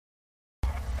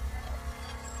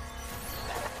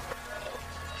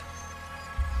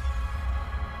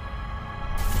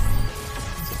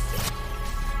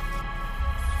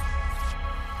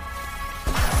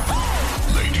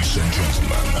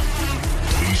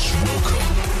Good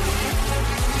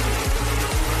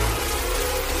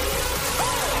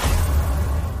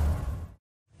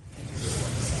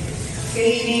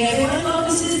evening, everyone.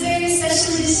 Welcome to this very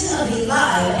special edition of the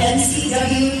live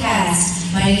MCW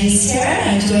cast. My name is Tara,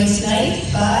 and I'm joined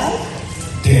tonight by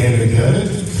Dan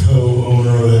McDevitt,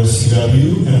 co-owner of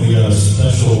MCW, and we got a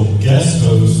special guest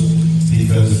host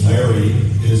because Larry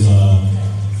is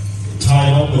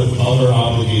tied up with other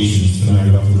obligations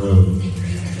tonight up the road.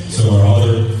 So our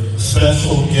other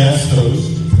special guest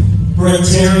host, Brett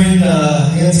Terry,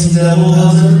 Handsome Devil.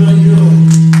 How's everybody doing?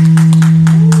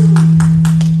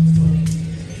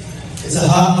 It's a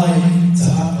hot mic. It's a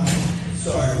hot mic.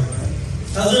 Sorry.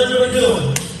 How's everybody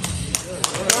doing?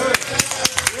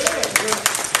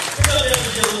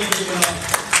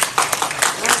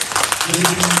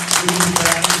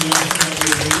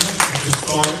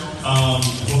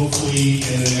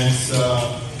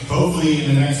 Hopefully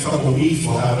in the next couple of weeks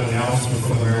we'll have an announcement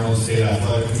from the Maryland State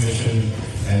Athletic Commission,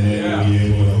 and then we'll be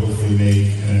able to hopefully make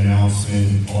an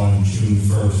announcement on June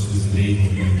 1st is the date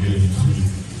we're going to give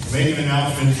to make an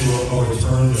announcement to a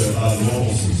return to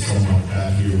normalcy somewhat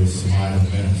back here with some live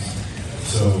events.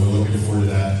 So we're looking forward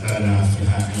to that announcement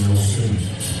happening real soon.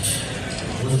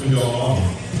 What's been going on?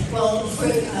 Well, for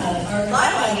our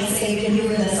live audience, they've been here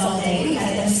with us all day. We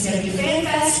had MCW Fan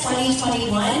Fest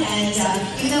 2021, and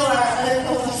even though our other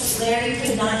co-host Larry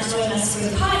could not join us for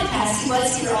the podcast, he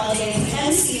was here all day as the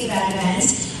MC of that event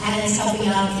and is helping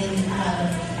out in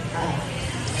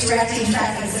directing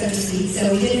traffic, so to speak.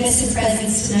 So we did miss his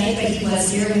presence tonight, but he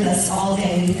was here with us all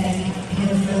day. We thank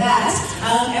him for that.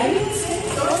 Everyone's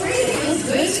going great. It feels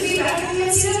good to be back in the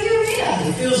MCW arena.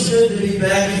 It feels good to be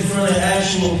back in front of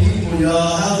actual people,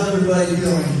 y'all. How's everybody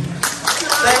doing?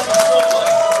 Thank you so much.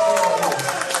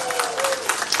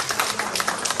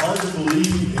 Hard to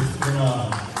believe it's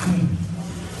been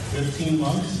 15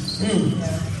 months since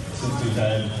we've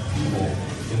had people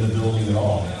in the building at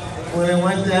all. When I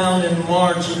went down in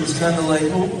March, it was kind of like,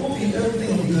 oh,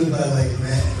 everything will be good by like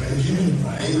June,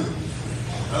 right?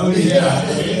 Oh yeah,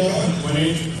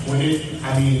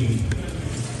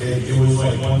 it was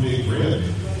like one big rib.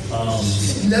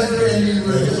 Never-ending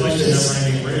rib. It was like a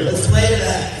never-ending rib. Let's play to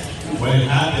that. When it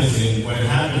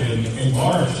happened in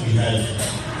March, we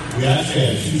actually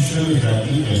had two shows that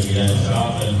weekend. We had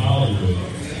South and Hollywood,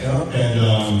 and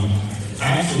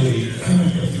actually,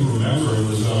 if you remember, it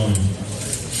was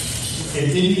it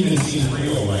didn't even seem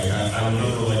real. Like I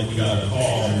remember, like we got a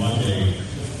call on Monday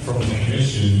from the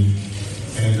commission,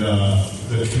 and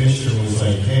the commissioner was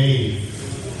like, "Hey,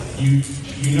 you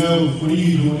know, what are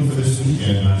you doing for this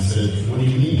weekend?" And I said, "What do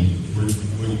you mean?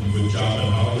 With Job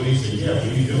and Hollywood?" He said, "Yeah, what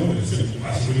are you doing?" I said,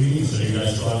 "What do you mean? So you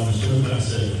guys still on the show?" And I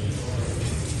said,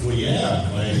 "Well, yeah,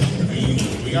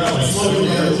 we got like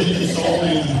 400 tickets sold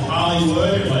in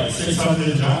Hollywood, like 600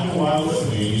 in Job, why wouldn't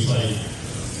we?" And he's like,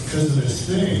 "Because of this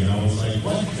thing." And I was like,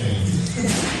 "What thing?"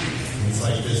 And it's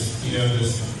like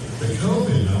the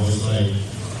COVID. And I was like,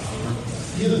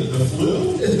 "Yeah, the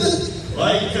flu?"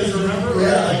 Like, because remember,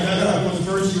 that was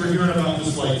first you were hearing about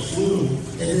this like flu.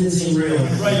 It didn't seem real.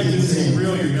 Right, it didn't seem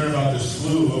real. You're hearing about this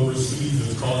flu overseas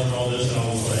that's causing all this, and I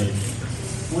was like,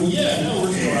 "Well, yeah, no,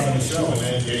 we're still having a show." And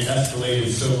then it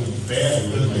escalated so bad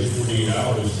within like 48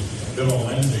 hours. Then on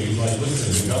Wednesday, he's like,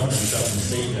 "Listen, the governor shut the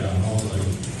state down." And I was like,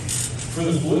 "For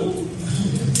the flu?"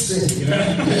 You know?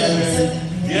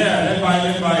 Then by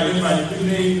 2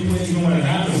 days, even when it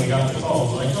happened, we got the call. It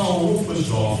was like, "Oh, we'll push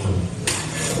it off for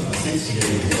 60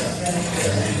 days.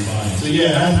 So yeah,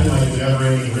 it has been like a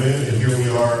never-ending rib, and here we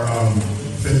are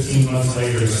 15 months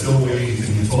later, still waiting to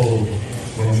be told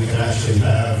when we can actually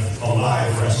have a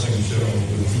live wrestling show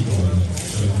with people in it.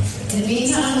 So. In the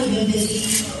meantime, we've been busy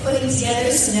putting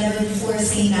together some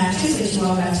never-before-seen matches, which you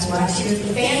all got to watch here at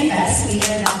the Fan Fest. We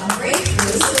had a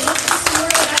breakthrough, so look for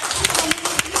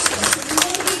we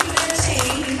will keep you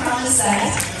entertained, we promise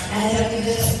that. And we've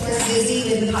been, of course, busy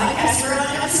with the podcast. We're on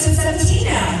episode 17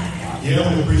 now.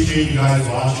 Yeah, we appreciate you guys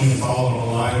watching and following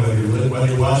online, whether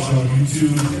you're watching on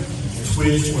YouTube,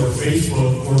 Twitch, or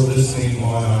Facebook, or listening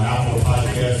on Apple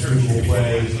Podcasts, Google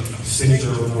Play,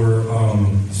 Stitcher, or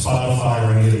Spotify,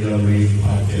 or any of the other major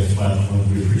podcast platforms.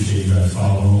 We appreciate you guys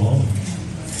following along.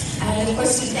 And of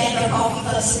course, we thank our Coffee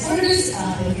Club supporters.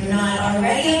 If you're not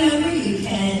already a member, you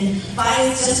can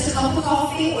buy just a cup of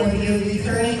coffee, or if you're a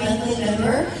recurring monthly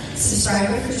member,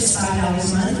 subscriber for just $5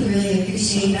 a month. We really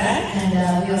appreciate that. And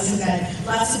we also got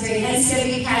lots of great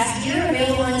MCW cast gear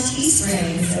available on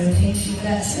Teespring, so thank you for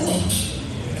that too.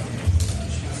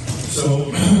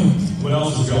 So, what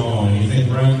else is going on? Anything,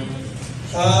 Brent?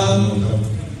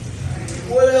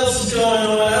 What else is going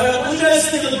on? What do you guys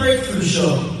think of the Breakthrough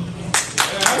show?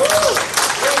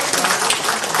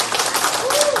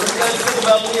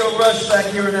 about Leo Rush back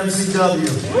here in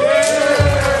MCW?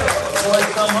 Boy,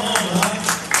 come home,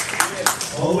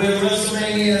 huh? All the way to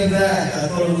WrestleMania and back. I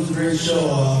thought it was a great show.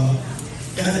 God,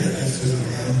 that's good,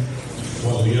 man.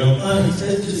 Well, Leo? It's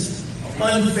just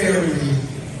unfairly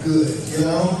good, you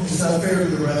know? It's not fair to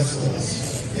the rest of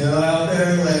us. You know, out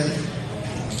there, like,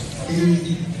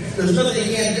 there's nothing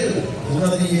you can't do. There's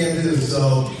nothing you can't do.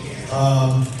 So,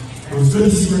 it was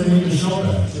good to see Renee and Michelle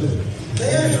back, too. They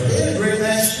had a great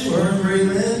match too, her and Ray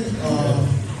Lynn.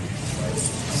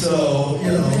 So,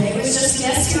 you know. Renee was just a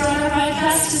guest here on our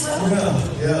podcast as well.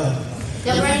 Yeah.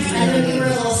 Now, Brent, I know you were a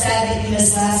little sad that you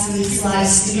missed last week's live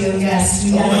studio guest.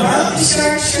 We got Mark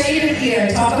Shark Schrader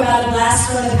here. Talk about a blast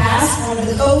from the past. One of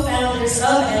the co-founders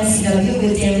of NCW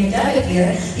with Dan McDevitt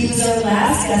here. He was our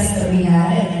last guest that we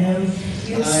had, and I know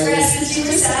you expressed that you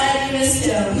were sad you missed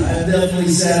him. I'm definitely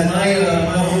sad. My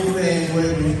whole thing,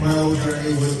 my whole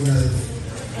journey wouldn't have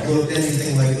looked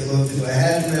anything like it looked if I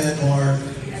hadn't met Mark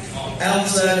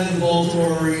outside of the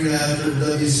Baltimore Arena after the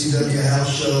WCW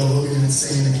house show, looking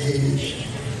insane in a cage.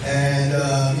 And,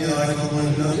 you know, I don't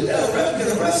want to know, go to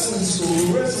wrestling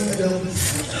school, wrestling, I don't,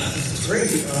 it's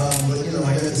great. But, you know,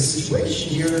 I got this situation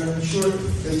here, and I'm sure,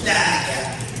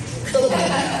 come on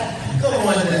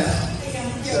now.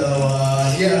 So,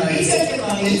 yeah, He took your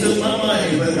money. He took my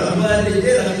money, but I'm glad they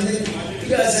did. I mean, you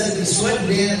guys had to be sweating,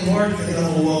 Dan and Mark, you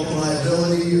know, welcome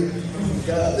liability.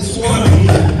 God, this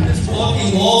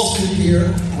walking lawsuit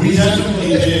here. We definitely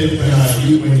did when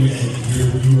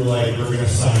you were like, we're going to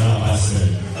sign up. I said,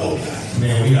 Oh, God.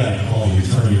 man, we got to call the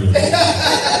attorney.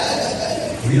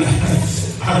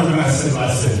 I don't know what I said, but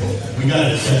I said, we got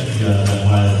to check that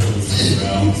liability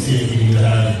see if we need to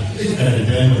have an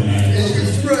addendum.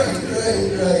 Right.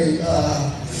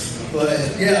 But,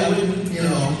 yeah, you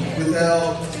know,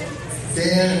 without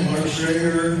Dan and Mark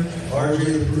Schrader, RJ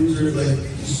the Bruiser, like,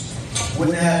 just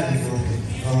wouldn't happen for me.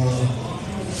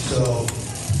 So,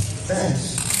 thanks.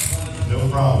 No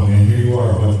problem, man. Here you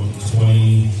are, what,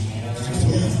 22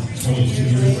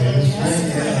 years later?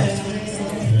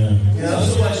 Yeah, I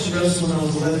was watching wrestling when I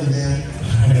was 11, man.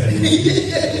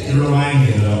 You remind me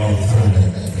of that all the time.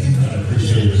 I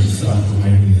appreciate you stop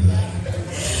reminding me of that.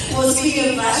 Well, speaking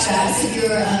of flashbacks, if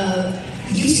you're a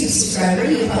YouTube subscriber,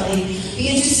 you'll probably be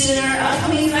interested in our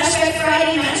upcoming Flashback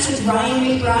Friday match with Ryan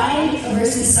McBride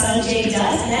versus Sanjay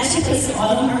Dutt. And that took place at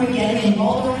Autumn Armageddon in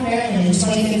Baltimore, Maryland in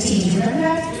 2015. Do you remember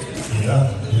that?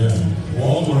 Yeah.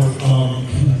 Waldorf,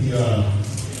 the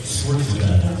sports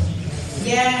event.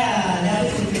 Yeah, that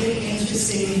was a really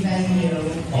interesting venue.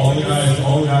 All the guys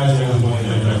always wanted to go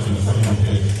back to the foam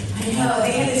pit. I know,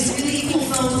 they had this really cool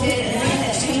foam pit, and they had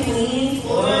that trampoline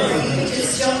floor where you could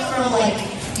just jump from, like,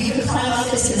 you could climb up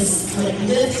into this, like,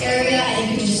 lift area, and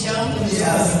you could just jump. Which was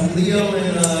awesome. Leo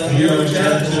and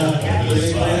Jeff.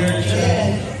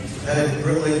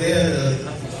 They had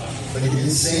an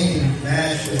insane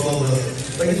match with all the,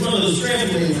 like, it's one of those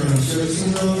trampoline rooms. You ever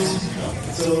seen those?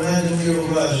 So imagine Leo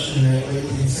Rush and it was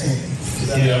insane.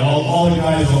 Yeah, all the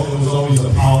guys, it was always a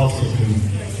politics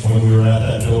when we were at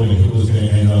that building, who was going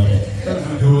to end up,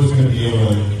 who was going to be able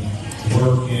to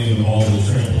work in all the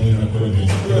trampoline equipment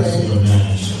for the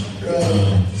match.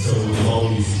 So it was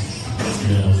always,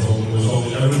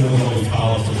 everyone was always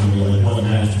politics when we were like, one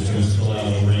match was going to spill out of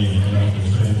the ring and end up in the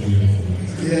trampoline.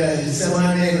 Yeah, you said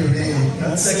my name or name,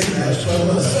 not second match, but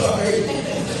I'm sorry.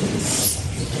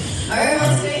 All right,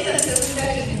 well, today, we've got a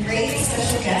great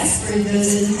special guest for those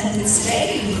in attendance today.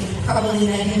 You probably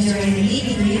met him during the meet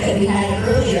and greet that we had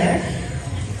earlier.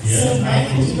 So, Mike,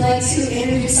 would you like to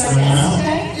introduce our guest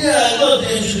today? Yeah, I'd love to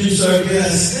introduce our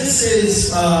guest. This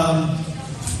is a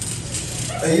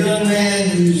young man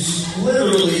who's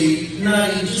literally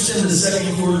just in the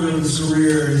second quarter of his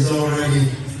career has already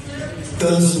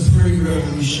done some pretty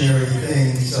revolutionary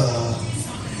things.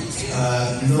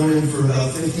 I've known him for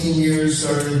about 15 years,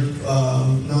 started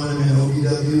knowing him in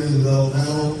OVW and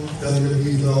developmental,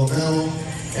 WWE developmental,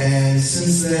 and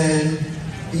since then,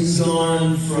 he's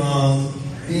gone from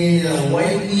being in a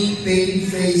white meat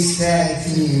babyface tag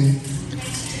team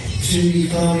to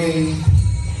becoming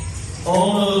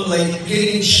almost like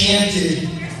getting chanted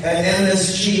at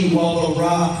MSG while The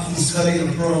Rock is cutting a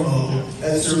promo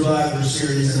at Survivor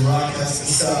Series, and Rock has to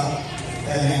stop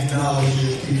and acknowledge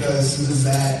it because he was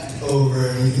that over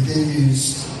and he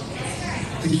continues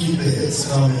to keep the hits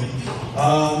coming.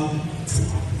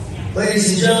 Ladies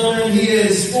and gentlemen, he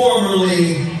is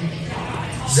formerly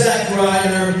Zack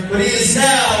Ryder, but he is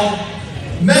now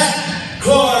Matt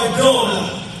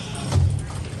Cardona.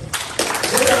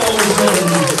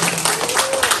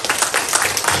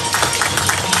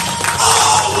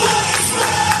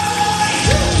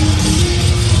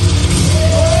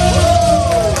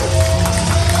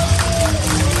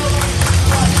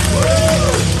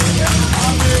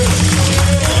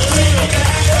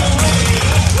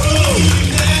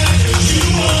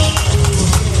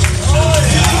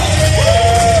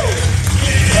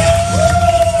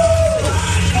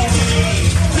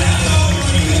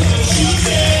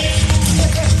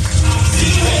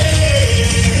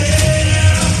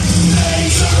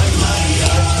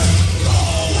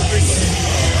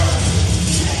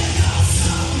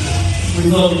 We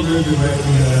thought we were good right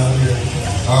when we got out here.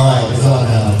 All right, what's on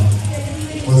now?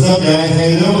 What's up, guys? How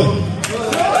you doing?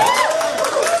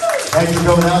 Thanks for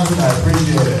coming out tonight.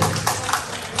 Appreciate it.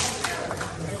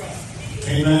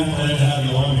 Hey, Matt, glad to have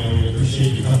you on, man. We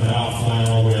appreciate you coming out, flying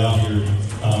all the way out here.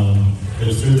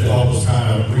 It's good to help us kind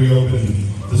of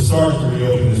start to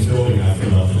reopen this building after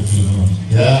about 15 months.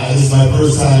 Yeah, this is my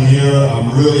first time here. I'm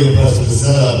really impressed with the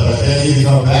setup, but I can't even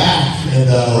come back and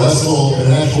wrestle in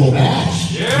an actual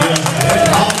match. Yeah.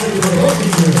 What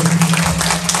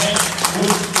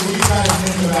do you guys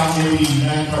think about maybe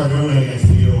Matt Cardona against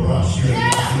Leo Rush? Here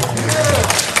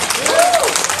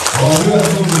Well, we have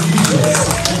some of the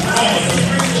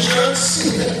t-shirts.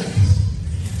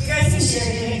 You guys can share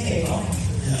your gimmick table.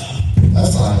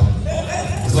 That's fine.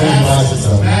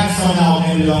 Matt somehow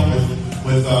ended up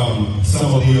with some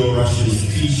of Leo Rush's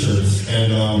t-shirts,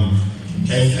 and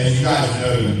you guys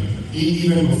know,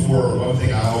 even before, one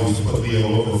thing I always put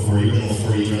Leo over for, even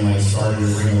before he even started to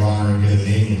Ring of Honor and get a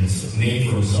name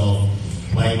for himself,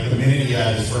 like the minute he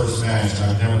had his first match,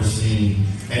 I've never seen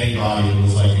anybody that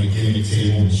was like a gimmick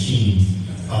table machine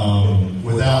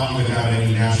without even having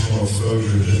any national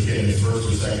exposure, just getting his first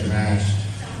or second match.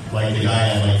 Like the guy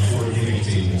had 4 gimmick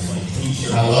tables,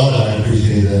 t-shirts. I love that. I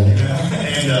appreciate that.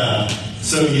 And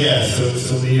so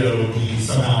Leo, he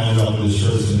somehow ended up with his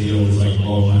shirts, and Leo was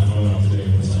blowing my phone up today.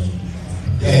 It was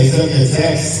yeah, he sent me a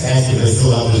text asking if I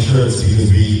still have the shirts because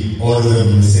we ordered them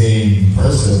from the same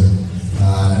person.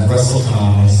 At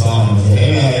WrestleCon, I saw him. I was like,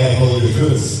 hey, I have all your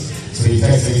shirts. So he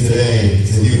texted me today. He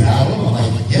said, do you have them? I'm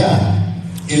like, yeah.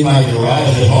 In my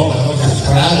garage at home, I don't just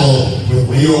travel with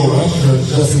Leo Rush shirts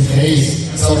just in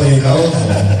case somebody knows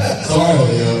them. Sorry,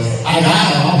 Leo. I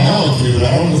got them. I'm hell to you, but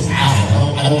I don't just have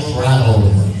them. I don't travel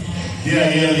with them.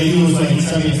 Yeah, he was he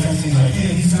sent me a text. He's like,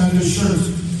 hey, he's got good shirts.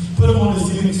 Put them on his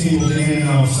gimmick table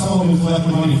and sell them and collect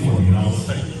the money for me. And I was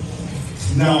like,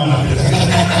 no, I'm not doing that.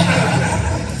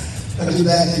 I'll get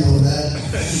back to you on that.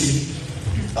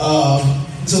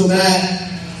 So Matt,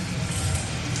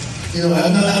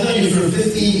 I've known you for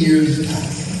 15 years.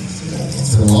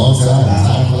 It's been a long time.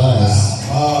 Time flies.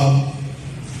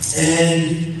 And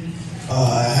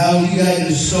how you got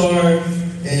your start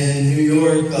in New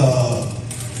York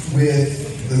with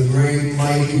the great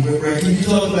Mikey Whipwreck. Can you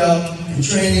talk about the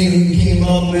training you came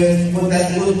up with, what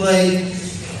that looked like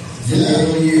in the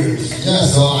early years? Yeah,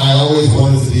 so I always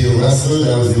wanted to be a wrestler.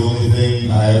 That was the only thing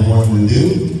I ever wanted to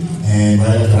do. And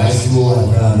right after high school, I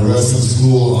found a wrestling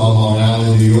school on Long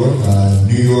Island, New York,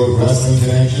 New York Wrestling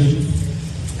Connection.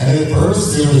 And at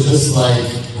first, it was just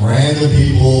random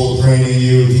people training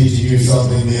you, teaching you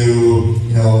something new.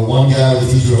 One guy would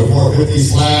teach you a 450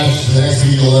 slash, the next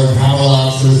week you'll learn power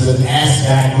locks. There was an ass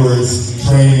backwards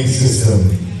training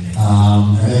system.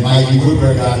 And then Mikey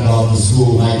Whipwreck got involved in the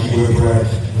school. Mikey Whipwreck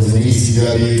was an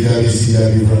ECW,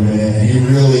 WCW for a minute, and he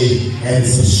really added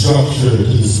some structure to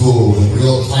the school with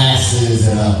real classes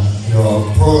and a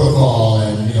protocol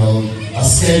and a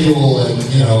schedule and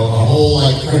a whole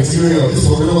criteria. This is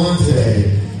what we're going to learn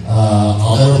today.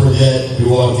 I'll never forget. We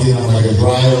walked in on a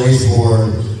dry erase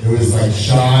board. It was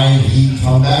shine, heat,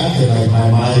 comeback, and my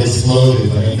mind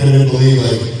exploded. I couldn't believe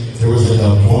there was a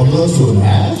formula to a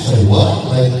match. What?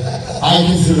 I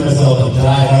consider myself a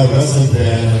die-hard wrestling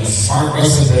fan, a smart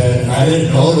wrestling fan, and I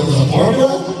didn't know there was a formula.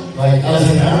 I was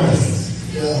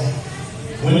embarrassed. Yeah.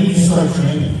 When did you start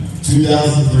training?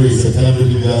 2003, September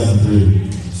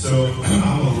 2003. So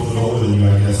I'm a little bit older than you,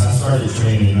 I guess. I started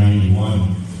training in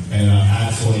 '91 and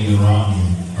Axel and Rotten.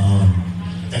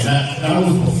 And that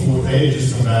was before they had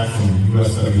just come back from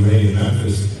USWA in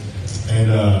Memphis. And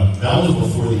that was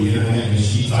before the internet and the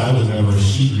sheets. I was never a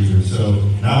sheet reader. So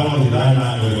not only did I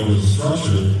not know there was a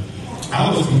structure, I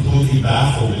was completely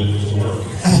baffled that it was work.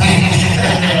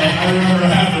 I remember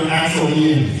after Axel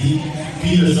Ian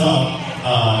beat us up,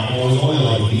 and it was only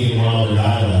me and one other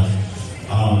guy left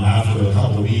after a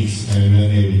couple of weeks. And then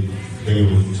they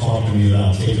were talking to me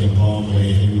about taking a bump and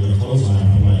they hit me with a clothesline.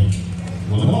 I'm like,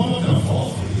 well, no, I'm not going to fall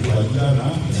for you. You got to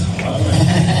knock me down.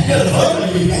 You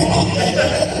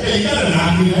got to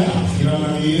knock me down. You know what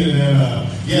I mean? And then,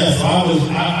 so I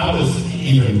was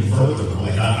even further.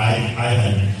 I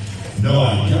had no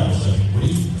idea. I was like,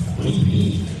 what do you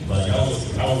mean? I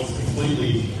was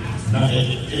completely not.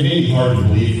 It made me hard to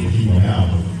believe for people now.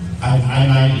 But I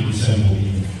 90%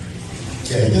 believe it.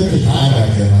 Yeah, different time back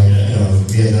then.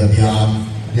 We had the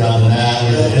Beyond the Mat,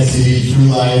 we had SCD, True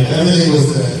Life, everything was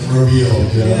revealed.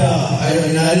 Yeah, I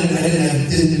didn't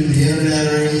do the internet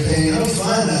or anything. I was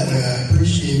fine that way. I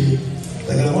appreciate it.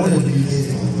 I wanted to do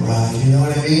things on the garage. You know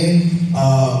what I mean?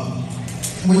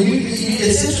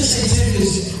 It's interesting too,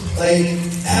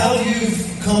 because how you've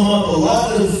come up. A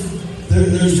lot of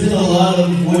there's been a lot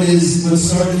of what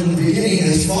started in the beginning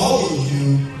has followed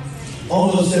you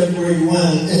almost everywhere you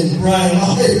went, and Brian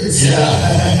Myers.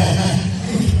 Yeah.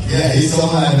 Yeah, he's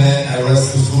someone I met at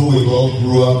wrestling school. We both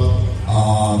grew up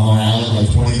on Long Island,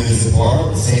 like 20 minutes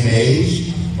apart, the same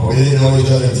age. But we didn't know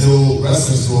each other until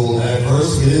wrestling school. And at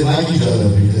first, we didn't like each other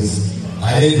because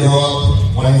I didn't grow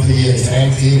up wanting to be in a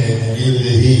tag team, and neither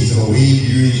did he. So we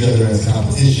viewed each other as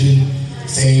competition,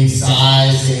 same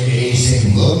size, same age,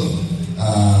 same look.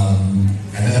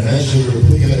 And then eventually we were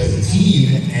put together as a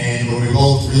team, and when we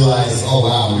both realized, oh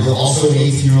wow, you're also an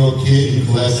 18-year-old kid who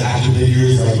collects action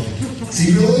figures, like,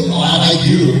 secretly, oh, I like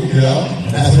you, you know?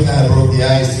 And that's what kind of broke the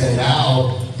ice. And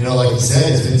now, you know, like you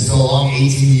said, it's been so long,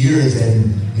 18 years,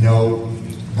 and, you know,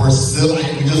 we're still, we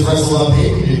just wrestled on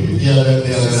pay-per-view the other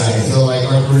night. So, like,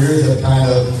 our careers have kind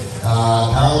of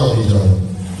paralleled each other.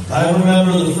 I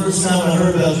remember the first time I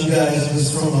heard about you guys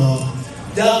was from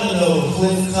Domino,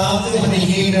 Cliff Compton, when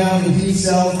he came down to Deep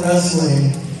South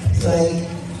Wrestling. It's like,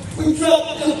 we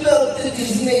dropped the belt to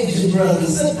these Ninja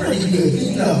Brothers. That's pretty good,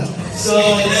 you know. So,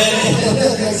 and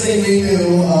then next thing we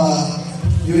knew,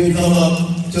 you had come up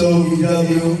to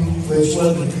OVW, which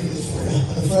wasn't the greatest for you,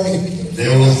 right?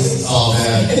 There was, oh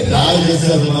man, not even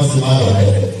 7 months of my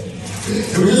life.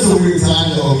 It was just a weird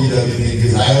time, the OVW thing,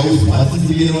 because I always wanted to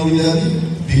be in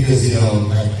OVW, because, you know,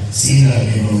 like, Cena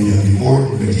in OVW,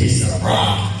 Orton, Batista,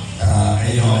 Brock,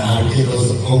 and, you know, I would get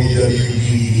those OVW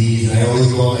DVDs, and I always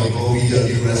go on, like,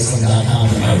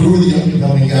 OVWWrestling.com, and I who are the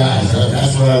up-and-coming guys?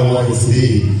 That's what I wanted to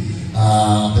be.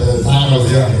 But at the time I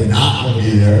was there, I did not want to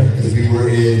be there, because we were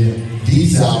in Deep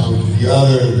South, the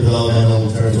other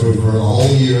developmental territory, for a whole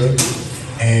year.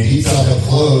 And Deep South had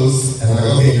closed, and we're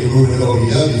like, okay, you're moving to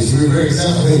OVW. So we were very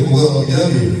excited, okay, we'll go to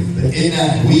OVW. But in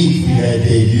that week, we had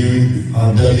debuted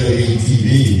on WWE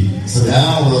TV. So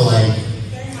now we're like,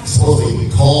 supposedly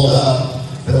called up,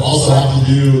 but also have to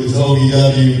do this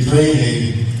OVW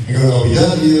training and go to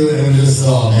OVW. And it was just,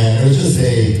 oh man, it was just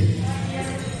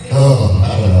I don't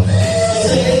know.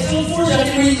 It's unfortunate.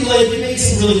 I mean, like, you make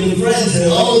some really good friends there.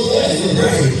 Oh, yeah, you're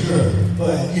great, sure.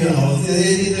 But, you know,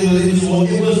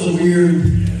 it was a weird,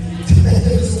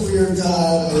 it was a weird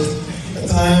time. It was a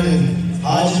time in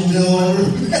Hodgenville,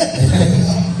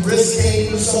 wrist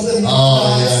tape or something.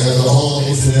 Oh, yeah, there's a whole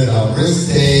incident about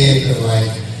wrist tape, and like,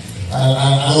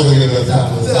 I don't think I'm time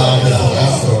to tell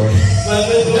that story. But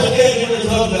what I wanted to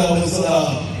talk about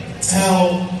was how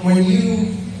when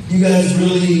you guys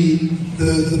really,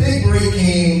 the big break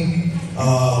came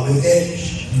with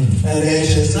Edge. And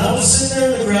Edge, and I was sitting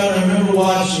there in the crowd, and I remember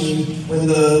watching when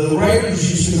the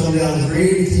writers used to come down, the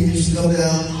creative team used to come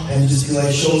down and just be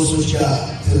like, show us what you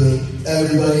got, to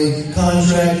everybody,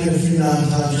 contract and a few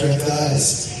non-contract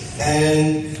guys.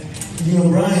 And, you know,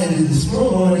 Brian did this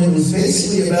promo, and it was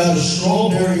basically about a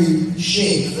strawberry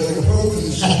shake, like a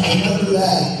protein shake. I remember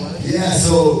that. Yeah,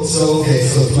 so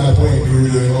to my point, we were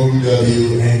doing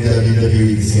OVW and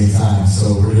WWE at the same time.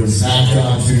 So we're doing SmackDown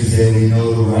on Tuesday. We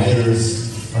know the writers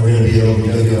are going to be at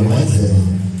OVW on Wednesday.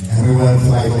 And we went to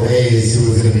Michael Hayes, who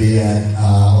was going to be at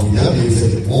OVW. He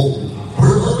said, well,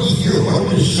 we're already here. Why don't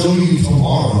we just show you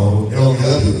tomorrow at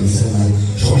OVW? He said, like,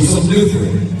 show me something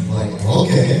different. Like,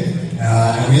 okay.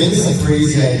 And we had this like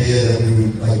crazy idea that we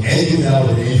would, like, Edge without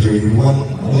an injury. We wanted,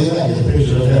 look at that, the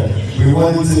picture right there. We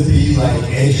wanted to be like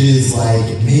Edge's like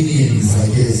minions,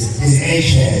 like his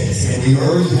Edge heads. And we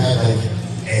already had like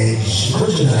Edge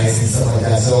merchandise and stuff like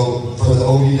that. So for the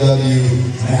OVW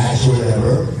match or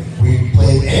whatever, we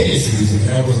played Edge's music,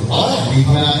 and it was fun. We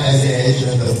come out as Edge,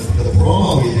 and the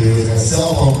promo we do is a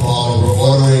cell phone call, and we're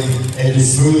ordering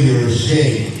Edge's smoothie or a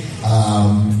shake.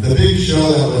 The big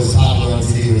show that was popular on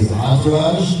TV was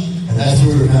Entourage, and that's what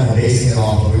we were kind of basing it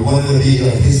off of. We wanted to be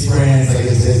like his friends, like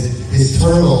his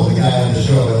turtle, the guy on the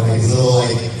show, and like his little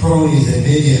like cronies and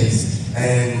minions,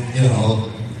 and you know,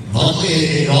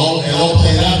 luckily it all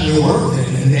played out and it worked,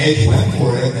 and Edge went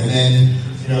for it, and then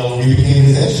you know we became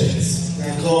his Edges.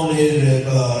 And culminated at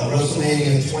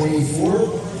WrestleMania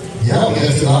 24. Yeah, we got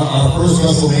to, our first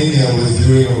WrestleMania was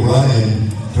doing a run-in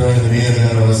during the main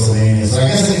event of WrestleMania. So I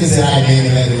guess I can say I main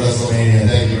evented WrestleMania.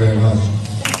 Thank you very much.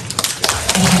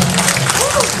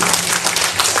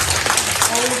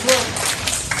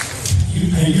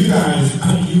 You guys,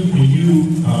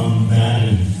 Matt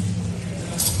and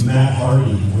Matt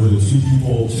Hardy were the two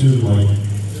people too, like,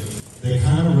 they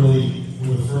kind of really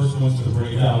were the first ones to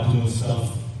break out doing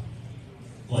stuff,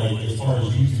 like, as far as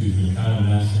YouTube and kind of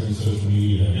mastering social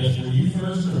media. I guess, were you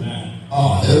first or Matt?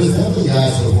 Oh, there was definitely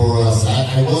guys before us.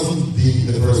 I wasn't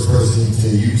the first person to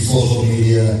use social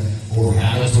media or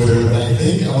have Twitter, but I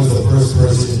think I was the first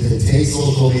person to take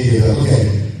social media, like,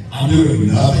 okay, I'm doing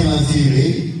nothing on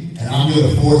TV, and I'm going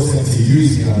to force them to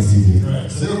use me on TV. Right.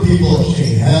 So there were people like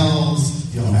Shane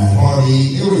Helms, Matt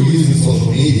Hardy, they were using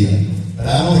social media, but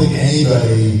I don't think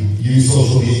anybody used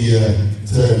social media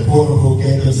to quote-unquote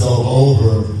get themselves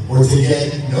over or to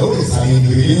get noticed. I mean,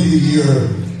 the beginning of the year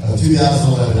of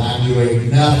 2011, I'm doing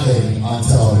nothing on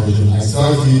television. I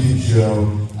started the YouTube show.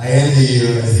 I end the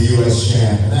year as the U.S.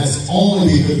 champ, and that's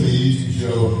only because of the YouTube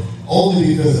show,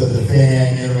 only because of the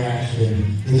fan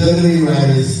interaction. The WWE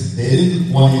writers, they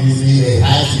didn't want to use me, they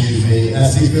had to use me, and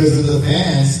that's because of the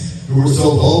fans who were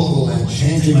so vocal and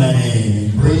chanting my name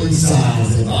and bringing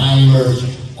signs and buying merch,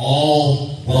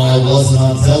 all while I wasn't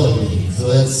on television. So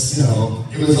that's,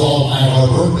 it was all my hard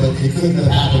work, but it couldn't have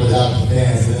happened without the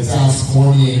fans. And it sounds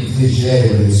corny and cliche,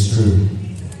 but it's true.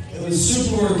 It was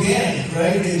super organic,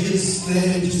 right? They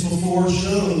just before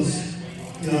shows,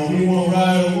 we want to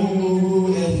ride, woo, woo,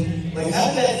 woo, and like, how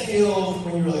did that feel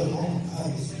when you were like, oh my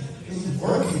God, this is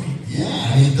working? Yeah,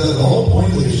 I mean, the whole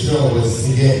point of the show was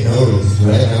to get noticed,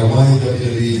 right? I wanted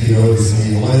WWE to notice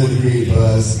me, I wanted to create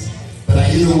buzz, but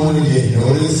I either wanted to get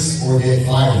noticed or get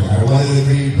fired. I wanted to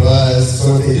create buzz,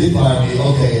 so if they did fire me,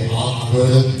 okay, I'll go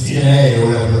to TNA or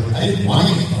whatever. I didn't want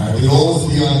to get fired. The goal was to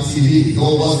be on TV. The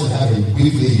goal wasn't to have a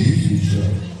weekly YouTube show.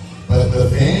 But the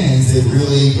fans, they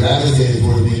really gravitated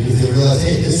toward me because they realized,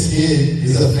 hey, this kid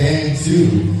is a fan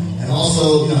too. And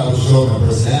also, I was showing my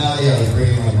personality. I was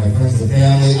bringing my friends and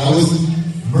family. I was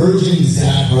merging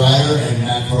Zack Ryder and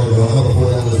Matt Cardona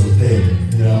before that was a thing,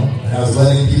 And I was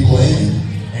letting people in.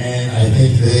 And I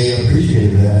think they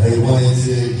appreciated that. They wanted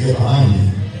to get behind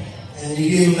me. And you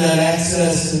gave them that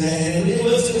access, and it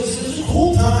was a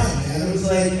cool time, man. It was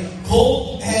like,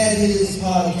 Colt had his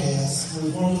podcast. He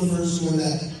was one of the first doing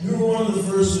that. You were one of the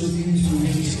first with YouTube.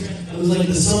 It was like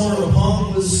the summer of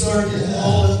punk was starting.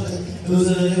 Yeah. It was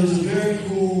a very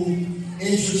cool,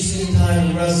 interesting time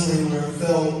in wrestling where it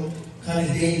felt kind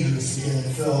of dangerous again.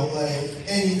 It felt like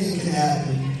anything can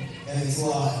happen, and it's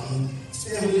live. And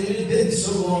it had been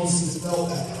so long since it felt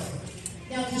that way.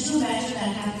 Now, could you imagine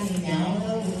that happening now,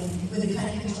 though, with the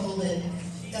kind of control that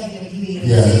WWE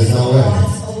yeah, there's no way.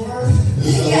 wants over?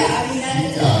 You can't.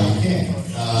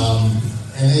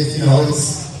 And it's,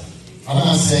 I'm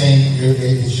not saying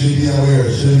it should be that way or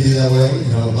it shouldn't be that way.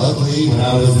 Luckily, when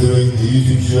I was doing the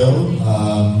YouTube show,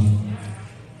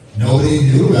 nobody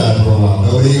knew about it for a while.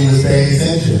 Nobody was paying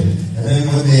attention. And then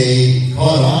when they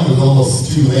caught on, it was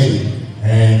almost too late.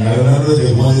 And I remember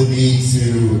they wanted me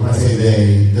to, when I say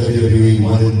they, WWE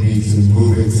wanted me to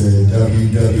move it to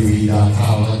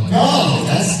WWE.com. Like, no,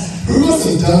 who was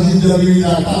at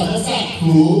WWE.com? That's not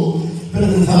cool. But at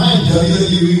the time,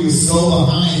 WWE was so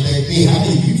behind that they had a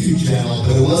YouTube channel,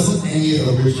 but it wasn't any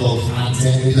original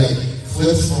content. It would be like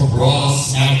clips from Raw,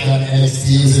 SmackDown, NXT.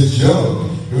 It was a joke.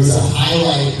 It was a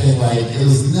highlight thing, it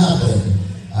was nothing.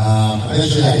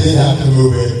 Eventually, I did have to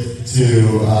move it to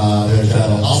their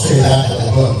channel. I'll say that for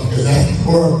the book, because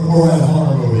or a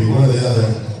horror movie, one or the other.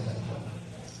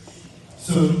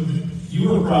 So you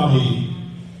were probably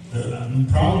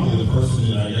the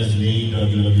person that I guess made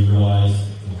WWE realize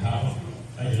the power,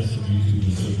 I guess, of YouTube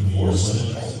and social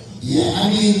media. Yeah, I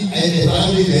mean, if I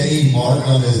leave any mark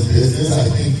on this business, I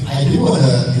think I do want to,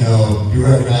 be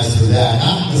recognized for that.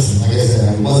 Listen, like I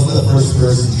said, I wasn't the first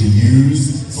person to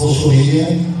use social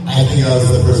media. I think I was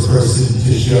the first person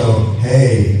to show,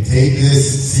 hey, take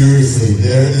this seriously.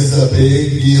 This is a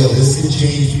big deal. This can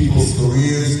change people's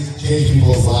careers, change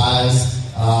people's lives.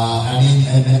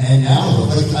 And now,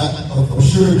 I'm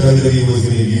sure WWE was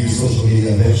going to use social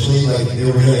media eventually. They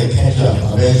were going to catch up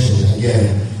eventually. I get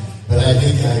it. But I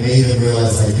think I made them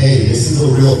realize, hey, this is a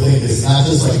real thing. It's not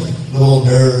just little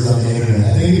nerds on the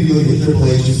internet. I think if you look at Triple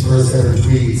H's first ever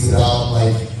tweets about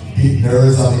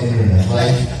nerds on the internet,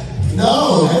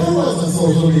 no, everyone's on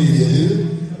social media, dude.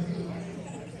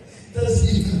 Doesn't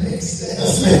even make sense.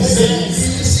 Doesn't make sense.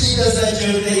 She does that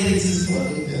joke, they think this is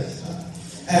funny.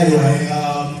 Anyway,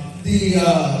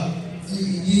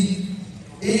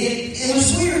 it was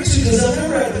weird too, because I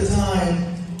remember at the time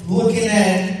looking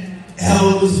at how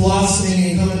it was blossoming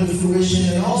and coming to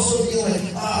fruition, and also being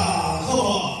like, come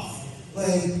on,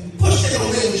 push it in a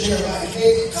wheelchair,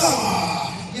 hey, come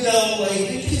on,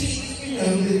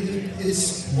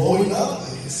 it's blowing up.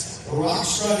 It's a rock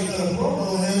strutting on a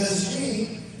promo on MSG,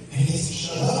 and he needs to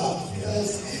shut up.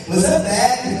 Was that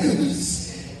bad news?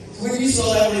 When you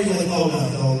saw that, were you like, oh no,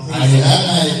 don't. I mean, that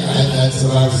night, that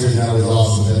Survivor Series night was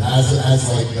awesome. And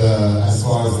as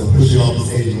far as the pushing off the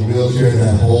stage in the wheelchair,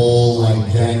 that whole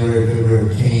January,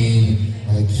 February Kane,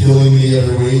 killing me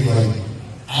every week,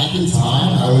 at the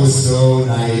time, I was so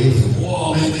naive.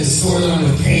 Whoa, man, this storyline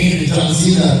with Kane and John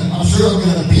Cena, I'm sure I'm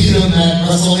going to beat him at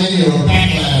WrestleMania or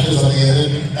Backlash or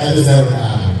something. That just never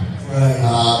happened. Right.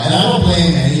 And I don't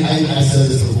blame any. I said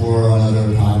this before on other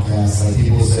podcasts. Like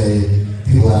people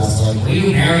ask, like, "Were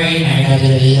you married?" And I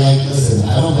gotta be like, "Listen,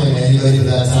 I don't blame anybody for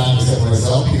that time except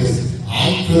myself because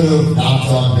I could have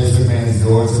knocked on Vince McMahon's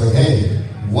door and said, like, hey,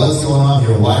 what's going on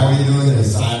here? Why are we doing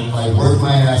this? I'm like worked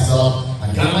my ass off.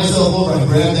 I got myself over. I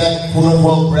grabbed that quote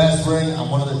unquote brass ring. I'm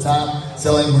one of the top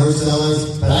selling merch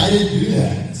sellers, but I didn't do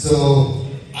that. So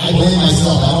I blame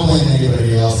myself. I don't blame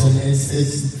anybody else, and it's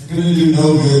going to do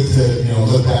no good to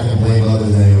look back and blame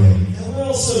others anyway. And we're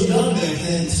also young back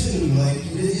then too. Like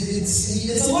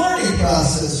it's a learning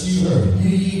process. You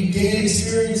gain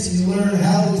experience and you learn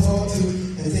how to talk to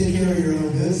and take care of your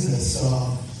own business.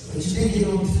 But you think you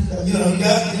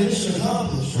got the mission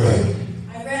accomplished, right?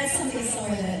 I read something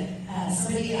somewhere that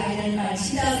somebody identified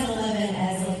 2011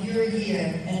 as like your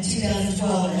year and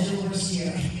 2012 as your worst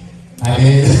year. I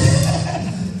mean,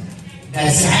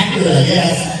 that's accurate, I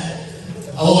guess.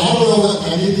 Oh, I don't know what, I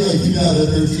mean, like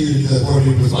 2013 to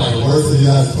 2014 was my worst in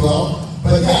 2012.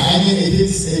 But yeah, I mean, it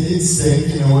did stink,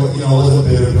 it was a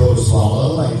bitter pill to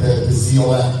swallow, like to see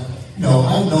all that. I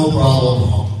have no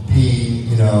problem being,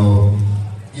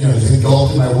 just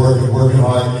engulfed in my work and working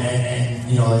hard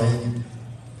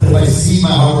but if I see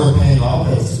my hard work paying off,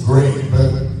 that's great.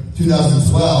 But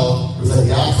 2012 was like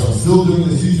the opposite. I'm still doing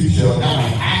this YouTube show. Now I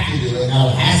have to do it. Now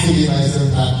it has to be my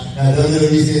certain time. Now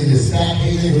WWE's getting this fat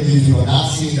paycheck from YouTube. I'm not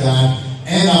seeing God.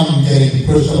 And I'm getting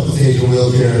pushed up the stage in a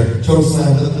wheelchair, choke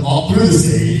slammed all through the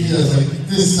stage. It's like,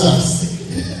 this sucks.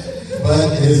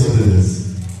 But it is what it is.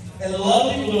 And a lot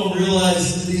of people don't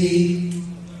realize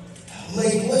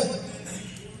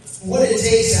what it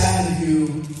takes out of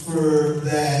you for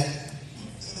that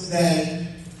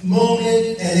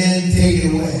moment and then take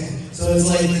it away. So it's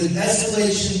like the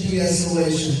escalation,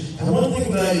 de-escalation. And one thing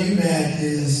about you, Matt,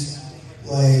 is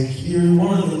like you're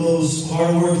one of the most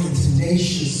hardworking,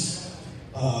 tenacious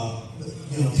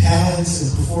talents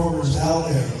and performers out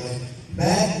there. Like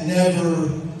Matt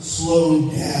never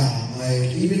slowed down.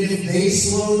 Like even if they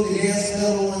slowed the gas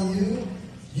pedal on you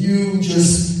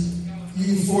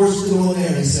forced it on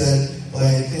there. He said,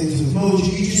 like things with Mojo,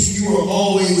 you were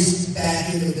always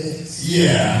back in the mix.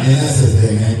 Yeah, I mean that's the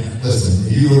thing. And listen,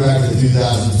 if you go back to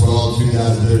 2012,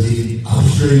 2013, I'm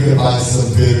sure you could buy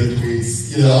some bitter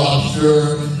tweets. I'm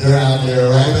sure they're out there,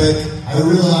 right? But I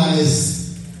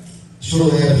realized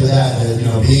shortly after that,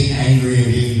 being angry and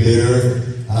being bitter,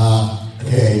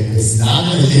 it's not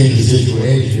going to change the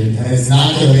situation, and it's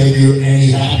not going to make you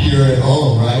any happier at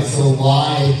home, right? So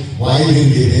why even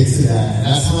get into that? And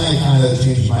that's when I kind of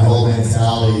changed my whole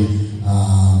mentality,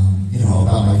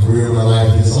 about my career, my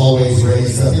life. It's always ready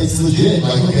stuff. It's legit.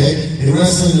 Like, okay, in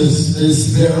wrestling, there's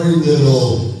very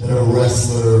little that a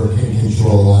wrestler can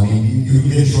control. I mean, you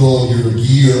can control your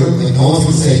gear. Like, no one's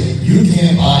going to say, you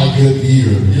can't buy good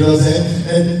gear. You know what I'm saying?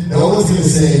 And no one's going to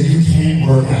say, you can't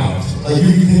work out. Like,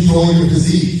 you can control your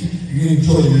physique. You can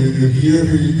control your gear,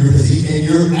 your physique, and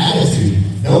your attitude.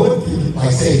 No one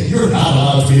can, say, you're not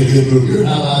allowed to be a good mover. You're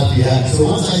not allowed to be happy. So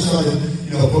once I started,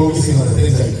 focusing on the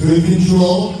things I could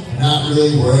control, not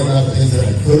really worrying about the things that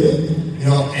I couldn't, I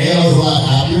was a lot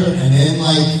happier, and then,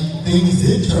 things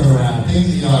did turn around. I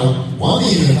won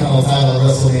the Intercontinental title at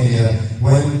WrestleMania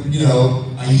when,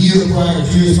 a year prior,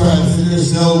 2 years prior, there's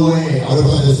no way, I would have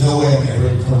thought there's no way I'm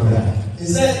ever coming back.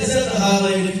 Is that the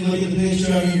highlight if you look at the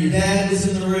picture? I mean, your dad was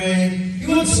in the ring. He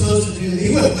wasn't supposed to do that. He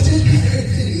wasn't,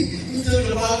 he took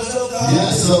it upon himself to highlight.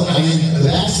 Yeah, so, the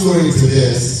backstory to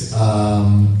this,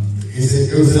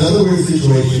 it was another weird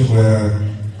situation where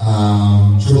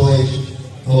Triple H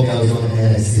told me I was going to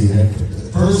NXT. And at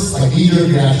first, knee-jerk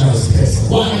reaction, I was pissed.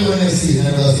 Why am I going to NXT? And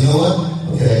then I realized, you know what?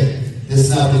 Okay, this is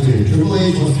an opportunity. Triple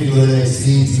H wants me to go to NXT,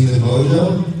 team with Mojo.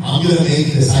 I'm going to make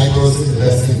this high process the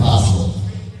best thing possible.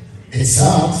 It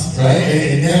sucked, right?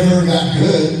 It never got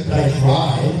good, but I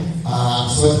tried.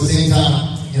 So at the same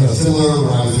time, similar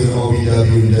when I was doing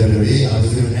OVW and WWE, I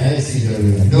was doing NXT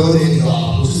WWE. No days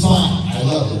off, which is fine. I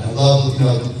loved it. I loved,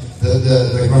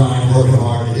 the grind, working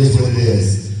hard. It is what it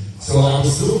is. So I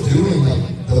was still doing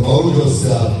the Mojo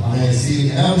stuff on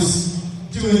NXT, and I was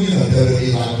doing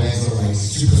WWE live events with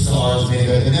superstars, maybe,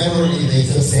 but never anything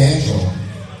substantial.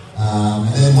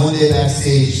 And then one day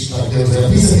backstage, there was a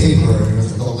piece of paper, and it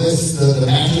was the list, the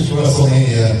matches for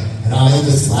WrestleMania, and I'm in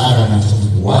this ladder match. I was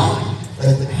like, what?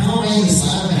 How am I in this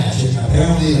ladder match? And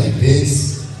apparently,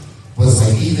 Vince was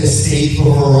eating a steak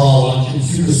before Raw, watching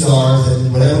superstars,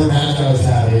 and whatever match I was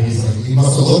having, he's like, he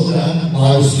must have looked at it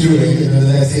while I was shooting, and then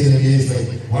the next day in the meeting, he's like,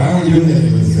 why aren't we doing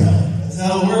anything with this guy? That's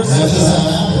how it works. And that's just how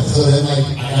it happened. So then, I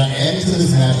got added to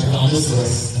this match on this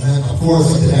list, and then, of course,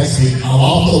 the next week, I'm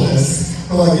off the list.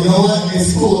 But you know what?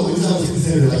 It's cool. At least I was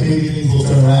considered. Maybe things will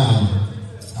turn around.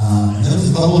 And that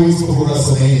was a couple weeks before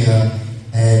WrestleMania,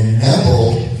 and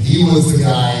Neville, he was the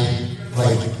guy,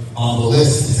 like, on the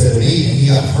list instead of me, and he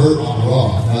got hurt on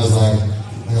Raw. And I was like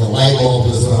a light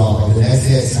bulb just went off. Like, the next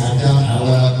day at SmackDown, I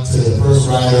went up to the first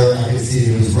rider, I could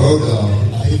see it was Road Dogg.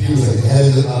 I think he was like the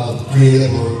head of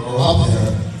creative or up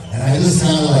there. And I just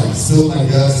kind of like spilled my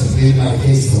guts and pleaded my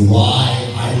case to why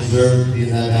I deserved to be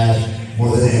in that match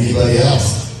more than anybody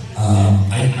else.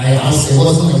 I honestly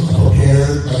wasn't like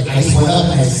prepared. Like, I just went up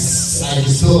and I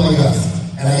just spilled my guts.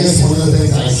 And I guess one of the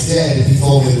things I said, if he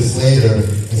told me this later,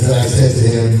 is that I said to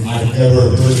him, I've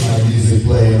never heard my music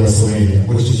play at WrestleMania,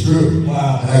 which is true.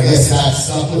 Wow. And I guess that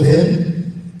stuck with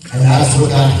him, and that's what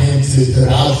got him to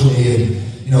vouch for me and,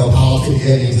 you know, politic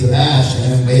getting into the match.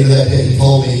 And then later that day, he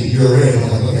told me, you're in. I'm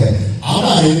like, okay, I'm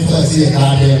not in until I see a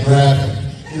goddamn graphic.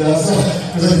 You know, so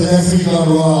it was like the next week on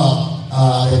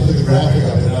Raw, they put the graphic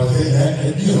up, and I was in that,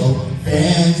 and, you know,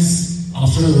 fans, I'm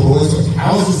sure the boys were like,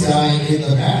 how is this guy in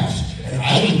the match?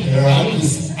 I didn't care.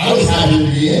 I was happy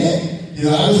to be in it. You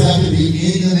know, I was happy to be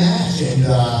in the match. And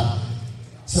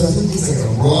so I think it's like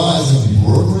a Raw is in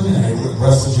Brooklyn, and I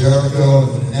wrestled Jericho.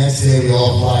 And the next day we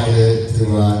all fly to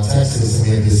Texas, and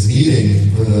we have this meeting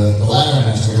for the ladder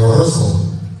match, like a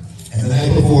rehearsal. And the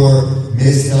night before,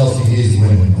 Miz tells me he's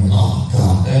winning. I'm like, oh,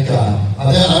 God, thank God.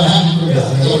 I'm happy for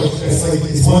Miz. It's like,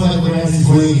 it's one of my brands, he's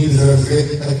winning, he deserves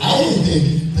it. Like, I didn't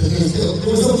think that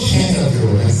there was no chance of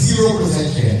doing it, like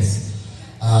 0% chance.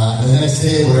 And the next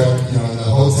day, we're at, you know, in the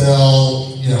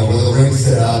hotel, you know, where the ring's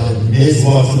set up, and Miz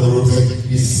walks in the room, like,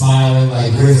 he's smiling,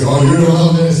 like, Ring's like, oh, you're gonna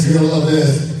love this, you're gonna love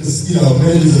this. Because, you know,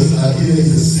 Miz is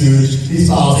he's a stooge, he's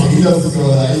politics, he knows what's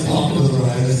going on, he's talking with the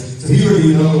writers, so he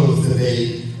already knows that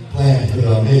they plan to put it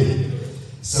on me.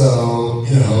 So,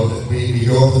 you know, we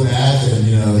go over the match, and,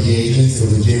 you know, the agents,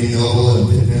 it was Jamie Noble and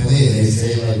Pit Finley, and they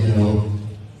say, like, you know,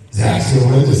 Zach's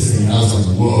gonna win this thing. And I was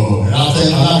like, whoa. And I'll tell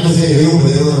you, I'm not gonna say who,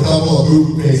 but there were a couple of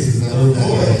group faces in the room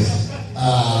that way.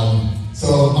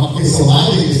 So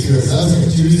my biggest fear is I was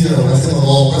like Tuesday or Wednesday,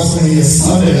 WrestleMania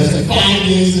Sunday. That's like 5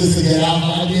 days just to get out,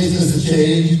 5 days just to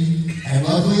change. And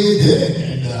luckily it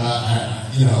did.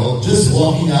 And, you know, just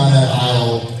walking down that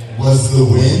aisle was the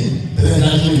win. But then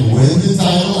actually win the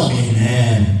title, I mean,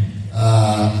 man,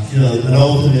 you know, an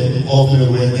ultimate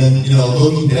win. And, you know,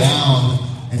 looking down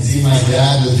and see my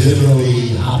dad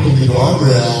legitimately hopping the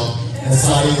guardrail and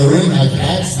sliding the ring, like,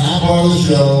 that's not part of the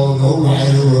show, no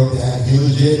writer wrote that, he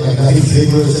legit, like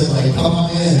Ziggler said, like, come on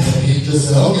in, and he just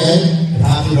said, okay, and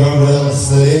hopped the guardrail and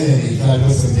slid in, and he tried to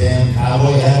put some damn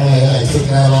cowboy hat on my head, I took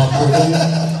that off quickly.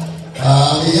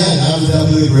 Yeah, that was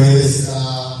definitely the greatest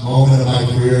moment of my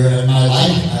career and my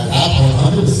life at that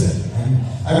point, 100%.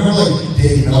 I remember, like,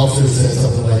 Dave Meltzer said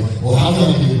something like, well, how can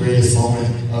it be the greatest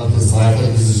moment of his life?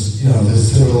 Like, this is, you know,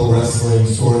 this typical wrestling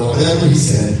sort of, whatever he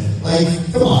said. Like,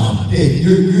 come on, Dave,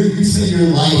 you spent your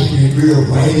life and your career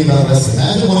writing about wrestling.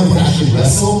 Imagine one who actually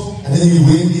wrestle, and then you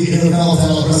win the Intercontinental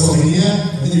title at WrestleMania,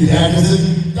 and then your dad does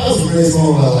it. That was the greatest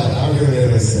moment of my life. I don't care what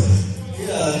anybody says.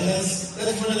 Yeah, and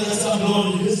that's one of the things I'm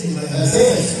going to do things like that. That's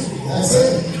it. That's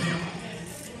it.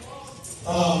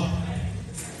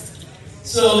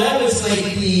 So that was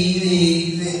like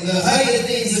the height of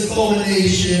things, the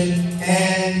culmination,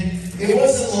 and it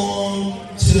wasn't long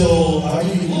till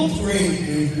you looked great.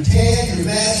 You're tan, you're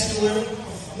vascular.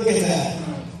 Look at that.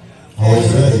 Always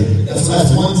ready.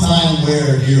 That's one time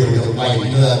wear gear with the white.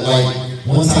 You know that white.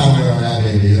 One time wear on that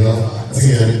baby. You know. That's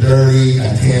gonna get dirty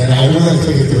and tan. I remember I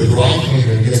took it to a dry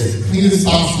cleaner to get it as clean as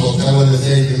possible. That was the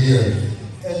day of the year.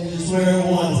 And you just wear it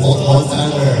once. One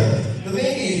time wear. The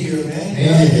Mania gear, man.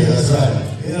 Mania gear. That's right.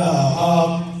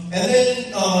 Yeah, and then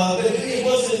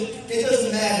it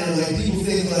doesn't matter, like, people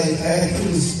think, like, it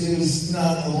was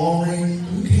not a long ring,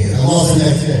 who cares? I lost the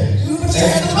next day.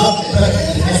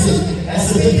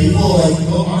 That's the thing, people are like,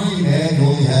 oh, aren't you mad you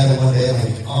only had it one day? I'm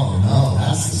like, oh no,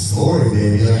 that's the story,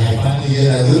 baby. Like, I finally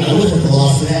I wouldn't have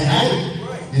lost it that night.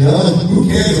 You know, like, who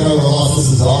cares if I would have lost to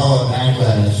Cesaro and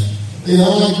Backlash? You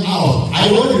know, like, oh,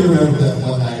 I want you to remember that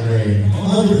one night reign,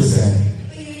 100%.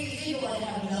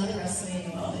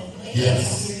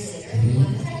 Yes.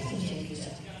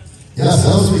 Yes,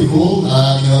 that was pretty cool.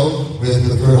 You know,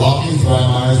 with Kurt Hawkins, Brian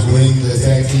Myers winning the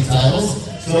tag team titles.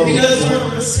 So because we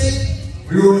were mistake.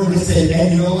 We were a mistake,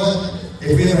 and you know what?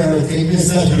 If we ever had a tape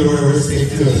this up, we were a mistake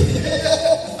too.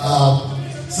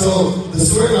 So the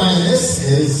storyline of this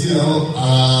is, you know,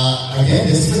 again,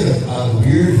 it's like a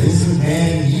weird Vince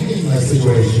McMahon evening like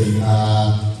situation.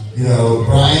 You know,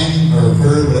 Brian or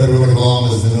Kurt, whatever you want to call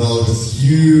him, was in the middle of this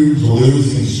huge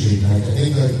losing streak. Like, I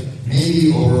think like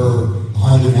maybe over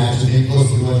 100 matches, maybe close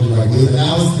to 200. Like, and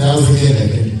that was a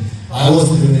gimmick. And I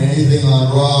wasn't doing anything on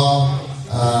Raw,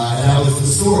 and I was the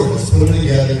story. Let's put them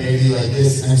together, maybe like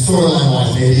this. And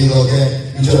storyline-wise, maybe they'll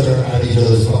get each other out of each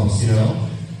other's phones, you know?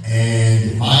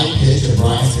 And my pitch and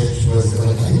Brian's pitch was,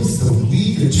 like, I think it was the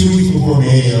week or 2 weeks before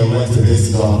Mania, I went to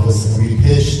Vince's office, and we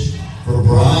pitched for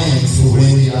Brian to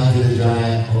win the Andre the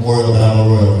Giant Memorial Battle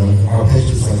Royal. And our pitch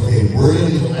was like, okay, we're going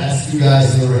to be the last 2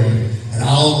 guys in the ring, and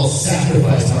I'll almost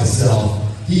sacrifice myself.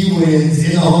 He wins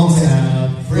in the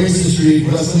hometown, breaks the streak,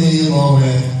 WrestleMania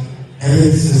moment, and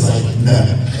Vince is like, no.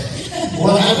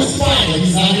 Well, I was fine. Like,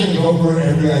 he's not going to go for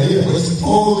every idea, which is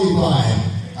totally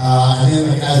fine. And then,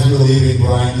 like, as we were leaving,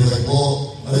 Brian was like,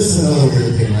 well, this is another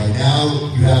weird thing. Like, now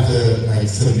you have to, like,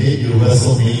 submit your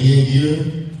WrestleMania gear,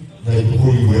 like,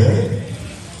 before you wear it.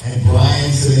 And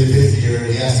Brian submitted his gear, and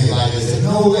he asked me about it. I said,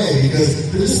 no way,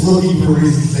 because they're just looking for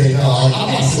reasons to say, no, like, I'm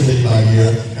not submitting my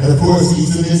gear. And, of course, he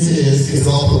submits his. It's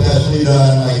all professionally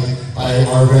done, like, by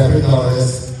our graphic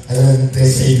artists. And then they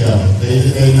say no.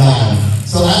 They nod.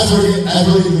 So as we're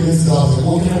leaving Vince's office,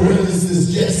 well, can I wear this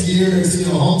Jets gear, it's, you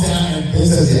know, hometown? And Vince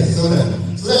says yes. So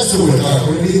that's the win. All right,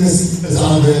 we're going to be this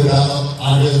Andre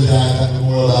the Giant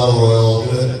Memorial Battle Royal.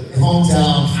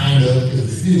 Hometown, kind of, because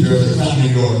it's New Jersey, it's not New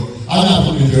York. I'm not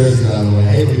from New Jersey, by the way.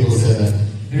 I hate when people say that.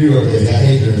 New York is, I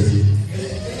hate Jersey.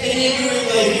 And if you're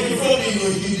from New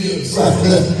York, you do. Right.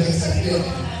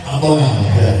 I'm going out,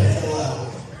 okay.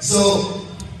 So,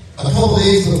 a couple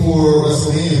days before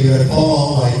WrestleMania, we got a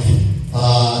call, like,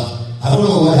 I don't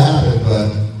know what happened, but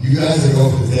you guys are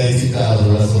going for the tag team title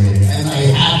at WrestleMania. And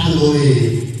I have to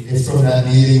believe it's from that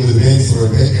meeting with Vince, where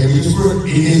we just were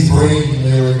in his brain when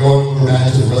they were going for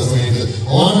matches at WrestleMania.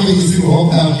 I want to make these 2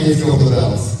 hometown kids go for the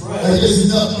belts. Right.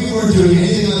 Like, we weren't doing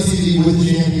anything on TV with the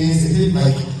champions. It didn't,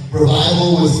 like,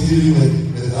 Revival was feuding with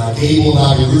Gable and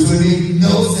Bobby Roode. It made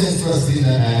no sense for us to be in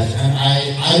that match. And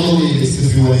I believe it's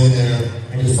because we went in there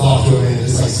and just talked to him and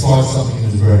just, like, sparked something in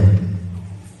his brain.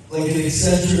 Like an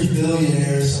eccentric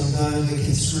billionaire, sometimes it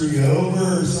can screw you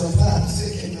over, or sometimes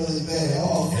it can really pay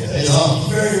off. It's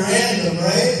very random,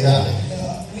 right? Yeah.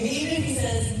 I mean, even if he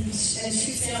says and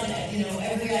shoots down at, you know,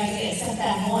 every idea except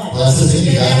that one. Well, that's the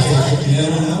thing, you guys, you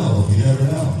never know. You never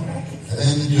know. And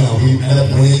then, you know, we end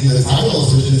up winning the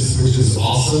titles, which is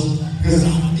awesome. Because,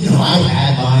 you know, I've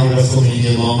had my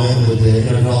WrestleMania moment with the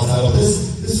Intercontinental title.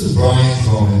 This was Brian's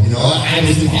moment. You know, I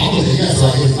was involved with it. Yeah,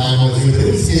 so I get time with it, but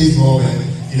it was his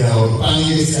moment. You know,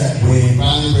 finally gets that win,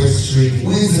 finally breaks the streak,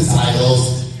 wins the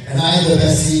titles, and I had the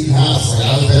best seat in the house. Like,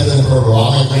 I was better than Purple.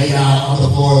 I'm like laying out on the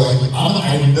floor, like,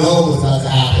 I know what's about to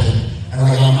happen. And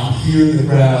like, I'm here in the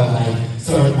crowd, like,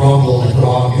 starting to rumble like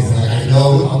Hawkins, and like,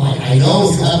 I know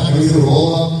what's gonna happen. He's gonna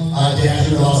roll up, dash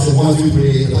it off, said 1, 2,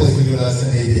 3, the place is gonna do us,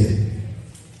 and they did.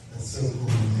 That's so cool,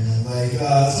 man. Like,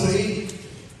 so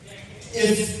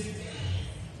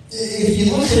if you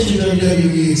look at your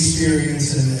WWE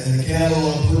experience and the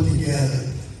catalog put together,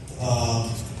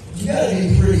 you got to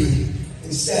be pretty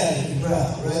ecstatic and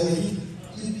proud, right? Like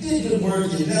you did good work,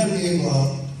 you never gave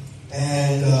up,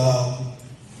 and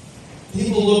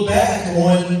people look back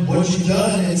on what you've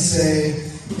done and say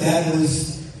that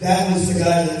was the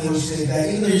guy that first came back.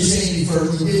 Even though you're saying you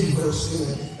didn't first do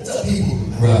it. That's how people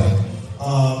remember. Right.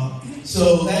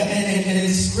 So that and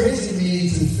it's crazy to me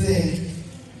to think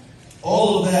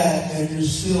all of that, and you're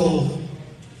still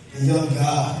a young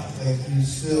guy. Like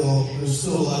there's still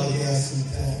a lot of gas in the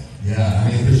tank. Yeah, I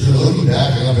mean, for sure. Looking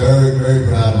back, I'm very, very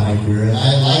proud of my career, and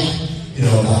I like, you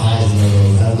know, the highs and the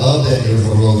lows. I love that it was a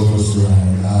roller coaster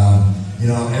ride. You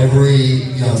know,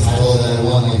 every title that I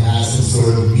won like has some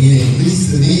sort of meaning, at least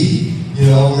to me. You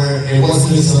know, where it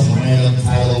wasn't just some random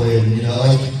title win. You know,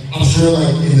 like I'm sure,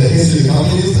 like in the history of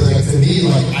companies, but like to me,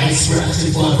 like I scratched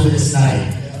and fought for this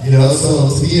night. You know, so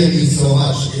to me it means so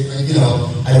much. You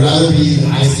know, I'd rather be the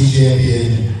IC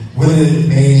champion, win it at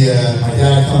Mania, my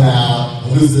dad come out,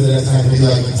 and lose it the next time to be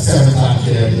like a 7-time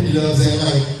champion. You know what I'm saying?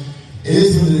 Like, it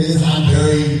is what it is. I'm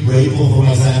very grateful for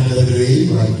my time in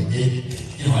WWE. Like,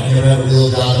 I never had a real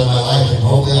job in my life, and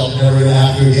hopefully I'll never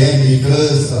have to again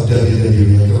because of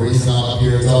WWE. Like, the reason I'm up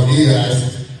here talking to you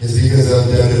guys is because of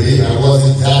WWE. If I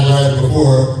wasn't that right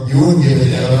before, you wouldn't give a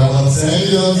damn about what I'm saying.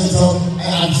 You know, so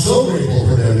I'm so grateful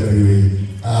for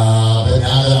WWE. But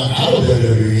now that I'm out of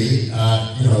WWE,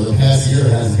 the past year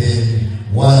has been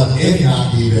one of, if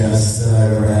not the best that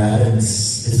I've ever had, and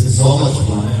it's been so much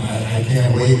fun, and I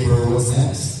can't wait for what's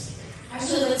next.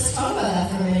 Actually, let's talk about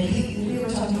that for a minute. We were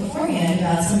talking beforehand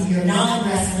about some of your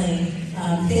non-wrestling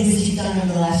things that you've done over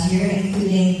the last year,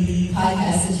 including the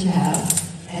podcast that you have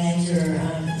and your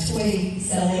toy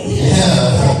selling.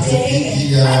 Yeah.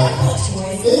 I call it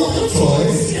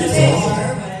toys. They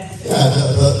are, but... Yeah,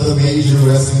 the Major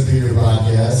Wrestling Figure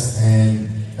Podcast, and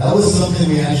that was something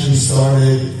we actually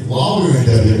started while we were in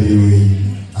WWE.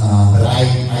 But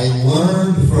I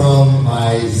learned from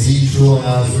my Z True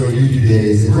Announcer YouTube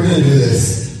days, if we're going to do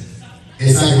this,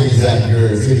 it's not going to be Zach Gurr,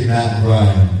 it's going to be Matt and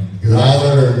Brian. Because I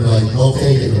learned, like, they'll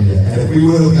take it from you. And if we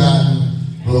would have gotten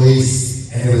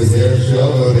released and it was their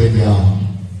show, it would have been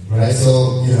gone. Right?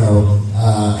 So, you know,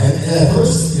 and at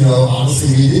first, you know, honestly,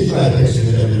 we did try to pitch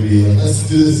it to WWE. Like, let's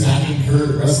do the Zach and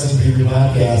Kurt Wrestling Preview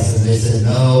podcast. And they said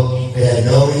no. They had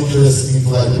no interest in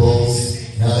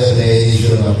collectibles. Now they have a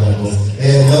show about collectibles. They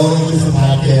had no interest in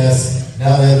podcasts.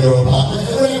 Now they have their own podcast.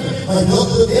 Like, they don't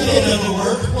never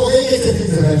work. Well, they get to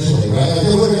things eventually, right? Like,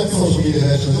 they would have got social media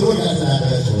eventually. They would have got to that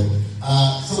eventually.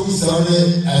 So we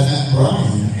started as Matt and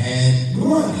Brian. And we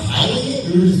weren't hiding it.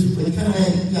 We were just kind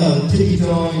of, you know,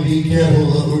 tippy-toeing and being careful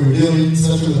of what we were doing,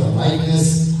 especially with our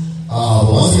likeness.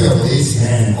 But once we got released,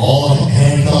 man, all the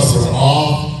handcuffs were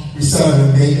off. We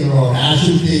started making our own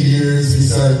action figures. We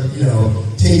started, you know,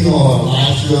 taking all our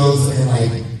live shows and,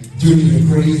 like, doing even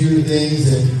crazier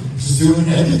things and just doing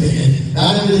everything. And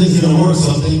not everything's going to work.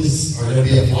 Some things are going to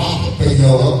be a flop. But, you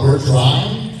know what? We're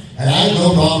trying. And I have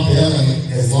no problem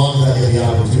failing as long as I get the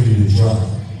opportunity to try.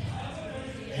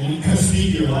 And you kind of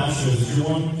speak your last shows. You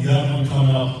have one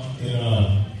coming up in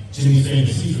Jimmy's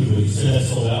Famous Seafood. You said that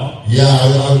sold out? Yeah,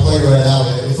 I would play right now.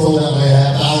 It sold out by a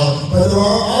half hour. But there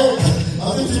are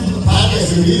other people in the podcast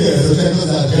who will be there. So check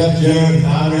those out. Jeff, Jared, and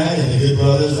Conrad, and the Good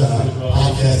Brothers,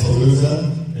 Podcast Palooza.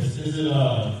 Is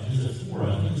it 4? I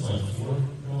think it's like 4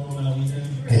 going on that weekend.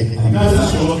 Hey, You guys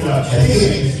have to look it up. I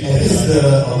think it's the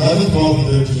 11th, 12th,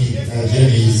 and 13th at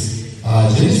Jimmy's.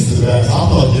 Jimmy's is the best. I'll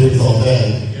call Jimmy's all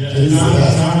day. Yeah, Jimmy's the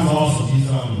best. John's awesome.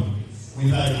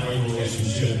 We've had a great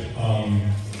relationship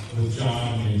with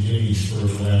John and Jimmy for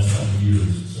the last couple of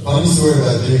years. So. Funny story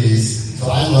about Jimmy's. So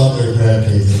I love their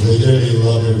crab cakes. I legitimately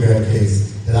love their crab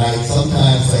cakes. And I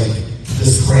sometimes like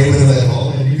just crave them at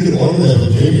home. And you could order them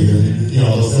from Jimmy's. You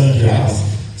know, they'll send it to your house.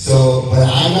 So when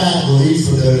I got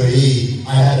released with WWE,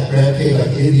 I had a crab cake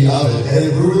like in the oven, and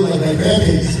it ruined like my crab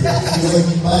cakes. Like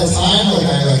by the time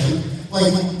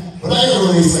like when I got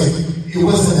released, like it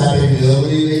wasn't that big a deal.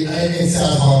 It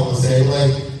sounds horrible to say, but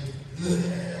like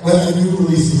when a new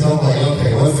release was, I'm like,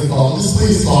 okay, what's it called? Just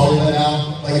please call me by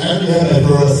now. Like I already have my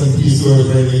Pro Wrestling P stores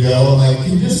ready to go. I'm like,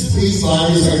 can you just please buy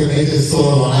me so I can make this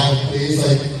store live, please?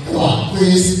 Like, come on,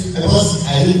 please. And plus,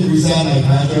 I didn't resign my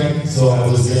contract, so I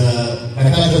was my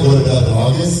contract would have done in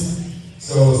August.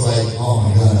 So it was like, oh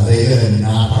my God, are they gonna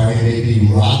not hire me? Maybe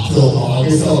rock till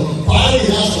August? So finally,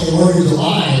 that's like work in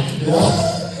July, you know?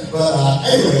 But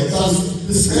anyway, so I was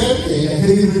this crab cake, I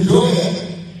couldn't even enjoy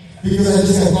it because I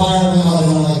just got fired out,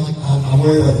 and I'm like, I'm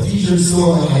worried about the t-shirt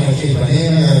store, and I gotta change my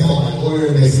name, I gotta call my lawyer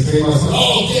and make some trademarks.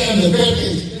 Oh damn, the crab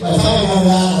cake! By the time I got it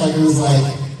out, like it was like,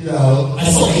 you know, I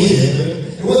still ate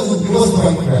it, but it wasn't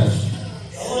quite crash.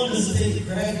 How long does it take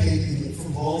the crab cake to get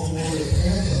from Baltimore to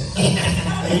Tampa?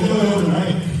 They do it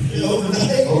overnight.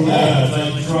 Overnight? Yeah, it's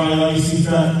like dry ice.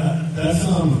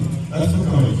 That's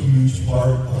become a huge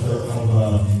part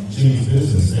of Jimmy's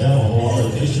business. They have a whole other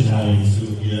kitchen items to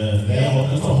it. Yeah,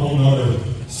 that's a whole other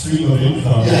stream of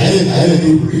income. Yeah, I had a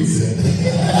new reason.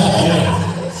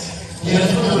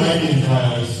 That's overnight in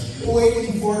dry ice.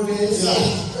 Waiting for this.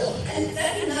 And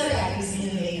that's another guy who's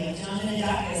innovative. John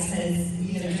Menendakis has,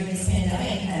 during this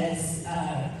pandemic, has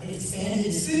expanded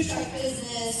his food truck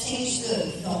business, changed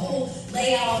the whole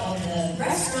layout of the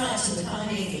restaurant to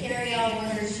accommodate the carry-out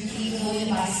orders. You can even go in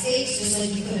and buy steaks just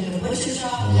like you could in a butcher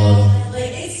shop now.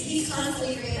 Like he's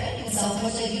constantly reinventing himself,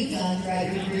 much like you've done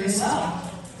throughout your career as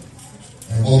well.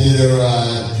 And we'll be there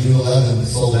June 11th,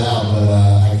 sold out, but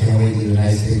I can't wait to get a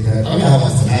nice big crab. I'm gonna have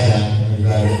one tonight.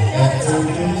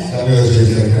 I'm really sure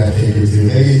he's gonna crab cake or two.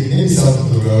 Maybe something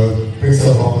for the road. Bring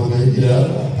stuff home with me, you know.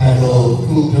 Have a little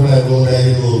cool, come out a little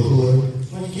bag, a little cooler.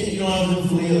 When you don't have room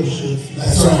for Leo shirts.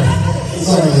 That's right.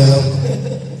 Sorry, Leo.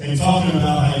 And talking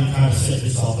about how you kind of set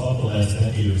yourself up the last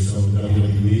decade or so with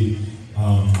WWE,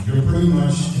 you're pretty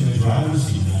much in the driver's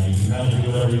seat now. You can kind of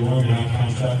do whatever you want. You're not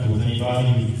contracted with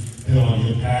anybody. You know, on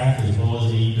Impact as well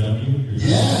as AEW.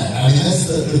 Yeah, I mean, that's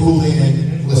the cool thing.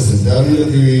 And listen,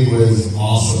 WWE was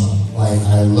awesome. Like,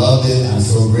 I loved it. I'm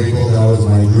so grateful. That was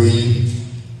my dream.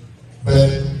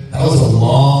 But that was a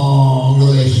long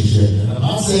relationship. And I'm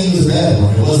not saying it was a bad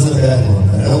one. It wasn't a bad one.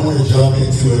 I don't want to jump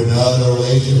into another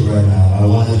relationship right now. I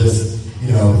want to just,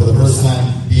 for the first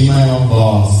time, be my own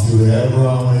boss, do whatever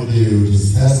I want to do,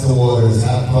 just test the waters,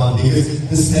 have fun. Because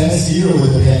this past year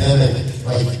with the pandemic,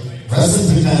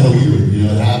 wrestling's been kind of weird,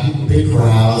 to have people, big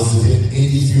crowds, to get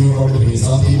indies few and far between.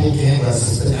 Some people can't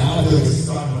wrestle, but now I feel like it's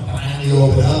starting to finally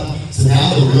open up. So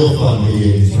now the real fun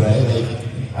begins, right?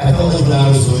 I felt like when I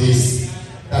was released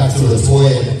back to the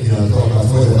toy, talking about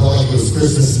toys. I felt like it was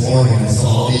Christmas morning, and I saw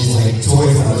all these like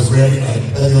toys, and I was ready, like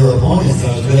they were opponents,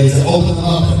 and I was ready to open them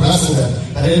up and wrestle them.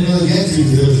 But I didn't really get to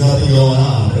because there was nothing going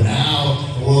on. But now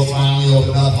the world finally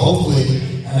opened up, hopefully,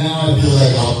 and now I feel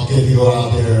like I'll get to go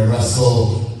out there and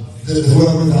wrestle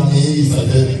whoever's on the indies, like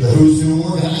the Who's New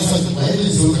organized, like the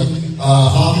Legends, who like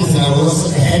Hawkins, and I was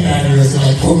like the headbangers, and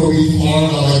like Coco Beach,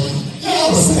 Florida, like I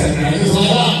was the headbangers,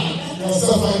 like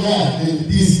stuff like that.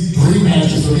 These dream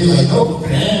matches for me, like no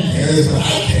band cares, but I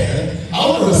care. I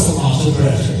want to wrestle Marshall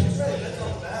Thrasher.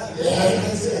 Yeah,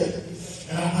 that's it.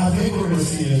 And I think we're going to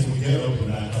see as we get open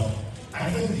back up. I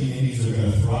think the indies are going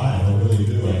to thrive. I really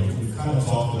do. We've kind of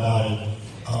talked about it.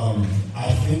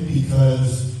 I think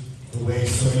because the way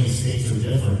so many states are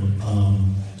different. I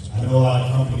know a lot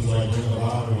of companies like Ring of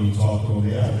Honor, when you talk to them,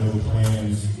 they have no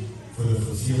plans for the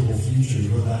foreseeable future to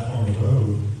go back on the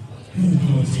road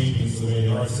doing tapings the way they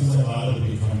are. It seems like a lot of the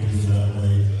big companies are that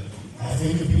way. I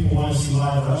think if people want to see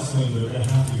live wrestling, they're going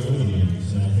to have to go to the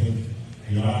indies. And I think,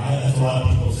 that's a lot of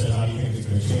people said, how do you think it's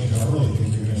going to change? I really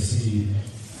think you're going to see,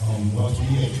 once we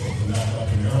get open back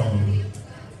up in Maryland,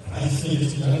 I just think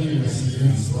you're going to see the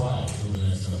indies thrive over the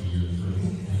next couple of years.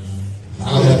 I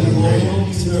would have to go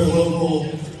to their local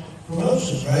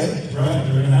promotion, right? Right,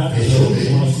 they're going to have to show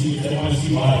they want to see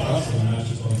live wrestling, not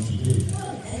just on TV.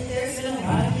 And there's been a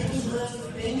lot of people who have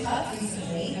been cut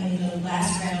recently. I mean, the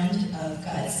last round of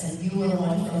cuts, and you were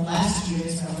one from last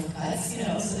year's round of cuts, so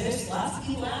there's lots of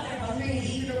people out there hungry and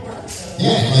eager to work. So.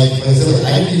 Yeah, like I said,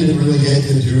 I didn't even really get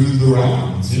to do the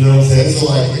rounds, you know what I'm saying? So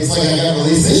it's like I got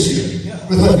released this year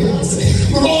with my fiance.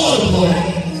 We're all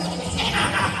unemployed.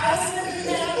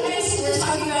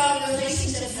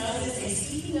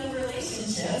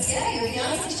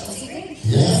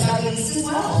 As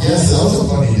well. Yes, that was a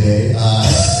funny day.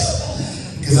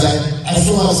 Because I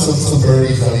still have some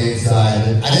birdies on the inside.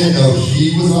 And I didn't know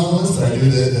she was on the list, but I knew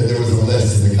that there was a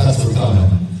list and the cuts were coming.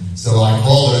 So I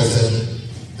called her. I said,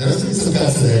 "There's been some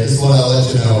cuts today. Just want to let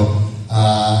you know."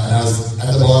 And I was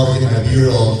at the bar getting my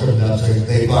beard all trimmed up. So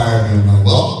they fired me. I'm like,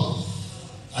 well.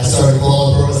 I started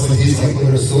calling Pro Wrestling Tees, like put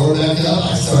her store back up.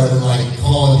 I started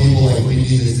calling people we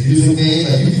need this music made.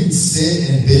 You can sit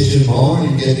and bitch and moan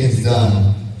and get things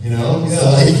done. So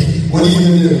what are you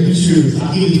going to do? You choose.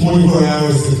 I'll give you 24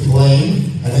 hours to complain,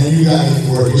 and then you got to get to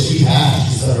work. And she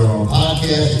started her own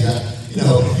podcast.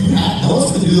 No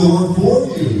one's going to do the work for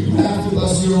you. You have to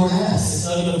bust your own ass. It's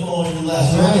not going to fall in your lap.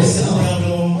 Right. Sitting around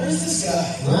going, where's this guy?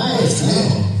 Right,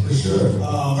 for sure.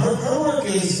 Her work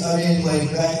is, back in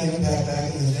Impact,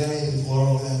 back in the day, with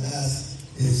Laurel Van Ness,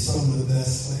 is some of the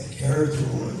best, character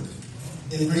work.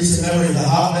 In recent memory, The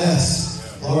Hot Mess.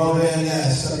 Laurel Van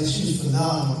Ness. She's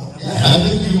phenomenal. Yeah, I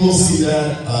think you will see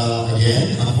that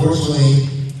again. Unfortunately,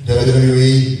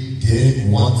 WWE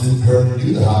didn't want her to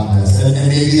do the Hot Mess. And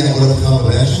maybe that would have come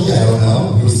eventually. I don't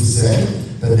know. Who's to say?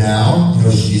 But now,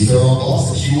 she's her own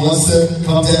boss. If she wants to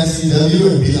come to NCW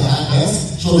and be the Hot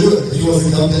Mess, she'll do it. If she wants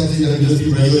to come to NCW and just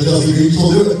be regular Chelsea Green,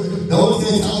 she'll do it. No one's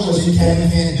going to tell her what she can and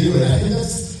can't do. And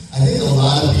I think a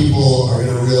lot of people are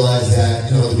going to realize that,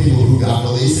 the people who got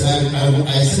released. And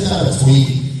I sent out a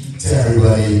tweet to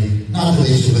everybody, not that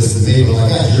they should listen to me, but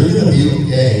guys, you're going to be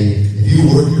okay if you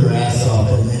work your ass off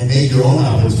and make your own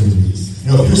opportunities.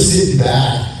 If you're sitting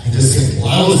back and just think,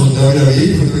 well, I was in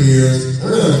WWE for 3 years,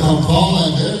 they're going to come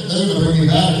calling, they're going to bring me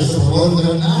back as a promoter,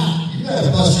 they're not. You got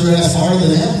to bust your ass harder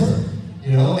than ever.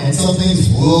 And some things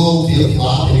will be a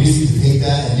flop, and you just need to take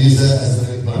that and use that as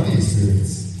a learning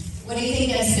experience. What do you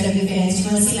think, SCW fans? Do you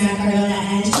want to see Matt Cardona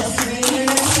and Chelsea Green here in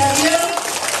SCW?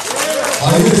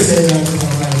 I'm going to say that because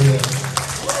I'm right here.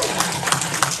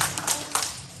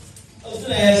 I was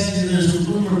going to ask you, there's a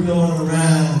rumor going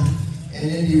around in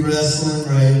indie wrestling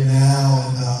right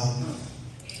now,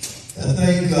 and I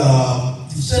think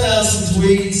you sent out some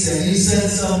tweets, and he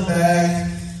sent some back,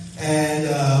 and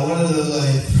one of the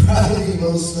probably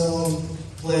most known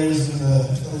players in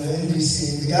the indie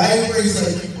scene, the guy who brings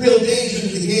real danger to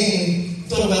the game,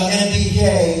 talking about MDK,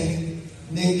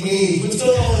 Nick Gage. What's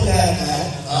going on with that, Matt?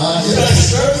 You trying to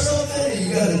start something, or you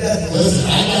got to definitely... Listen,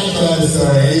 I'm not trying to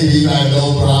start anything. I have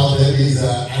no problem with him. I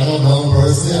don't know him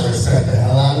personally. I respect the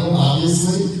hell out of him,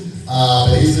 obviously.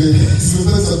 But he's been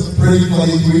putting some pretty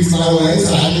funny tweets my way,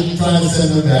 so I've been trying to send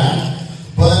them back.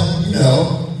 But,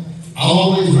 I'm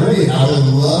always ready. I would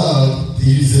love to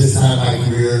use this time in my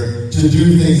career to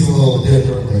do things a little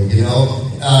differently, In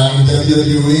WWE,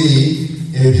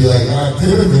 it would be all right,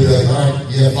 typically, all right,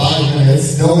 you have 5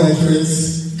 minutes, no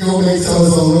entrance, go make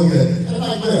so-and-so look good. And I'm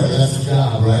like, whatever, that's the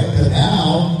job, right? But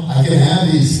now, I can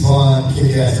have these fun,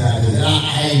 kick-ass matches. And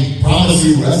I promise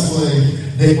you, wrestling,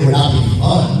 Nick, would not be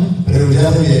fun, but it would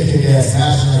definitely be a kick-ass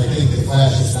match, and I think think the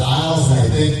clash of styles, and I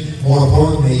think more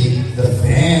importantly, the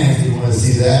fans would want to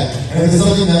see that. And if it's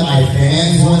something that my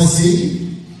fans want to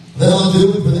see, then I'll do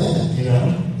it for them, you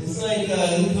know? It's like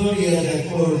Luconia that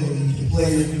quoted, you can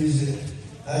play your music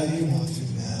how you want to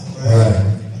now, right?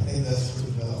 I think that's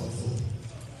pretty powerful.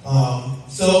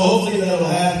 So hopefully that'll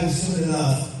happen soon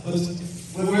enough. But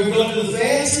we're going to the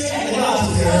fans here? Come on.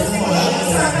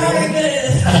 Very good.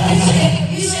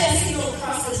 Usually I see people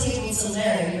across the table to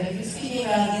Larry, but you're speaking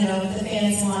about, the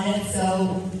fans want it, so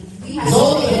we have It's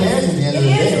all about the fans at the end of the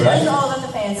day, right? It's all about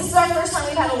the fans. This is our first time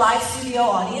we've had a live studio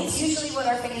audience. Usually what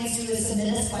our fans do is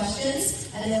submit us questions,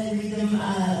 and then we read them to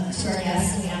our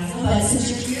guests and we ask them. But since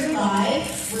you're here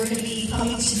live, we're going to be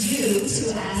coming to you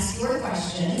to ask your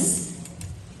questions.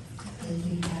 And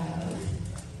we have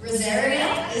Rosario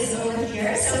is over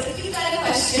here. So if you've got a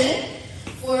question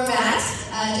for Matt,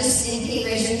 just indicate,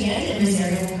 raise your hand, and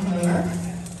Rosario will come over.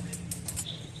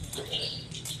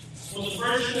 Well, the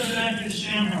first show back is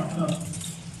Shamrock Cup.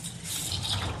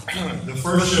 The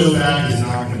first show back is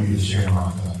not going to be the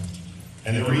Shamrock Cup.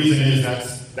 And the reason is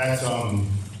that's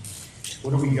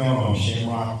what are we going on?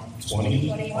 Shamrock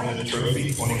 20 on the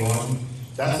trophy, 21.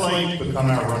 That's like become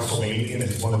our WrestleMania.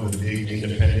 It's one of the big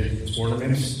independent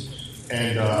tournaments.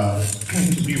 And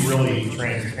to be really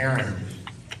transparent,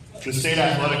 the State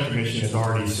Athletic Commission has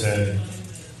already said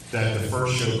that the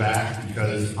first show back,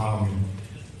 because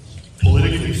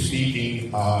politically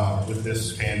speaking, with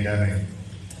this pandemic,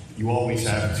 you always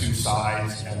have two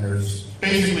sides, and there's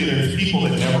people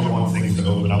that never want things to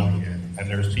open up again, and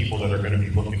there's people that are going to be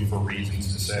looking for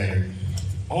reasons to say,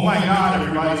 oh my God,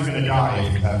 everybody's going to die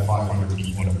if you have 500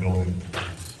 people in a building,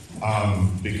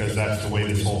 because that's the way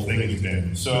this whole thing has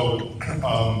been. So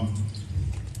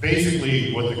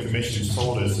basically what the commission's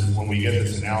told us is when we get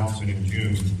this announcement in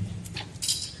June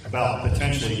about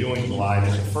potentially doing the live,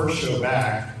 the first show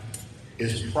back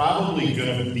is probably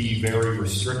going to be very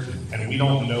restricted, and we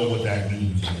don't know what that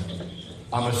means.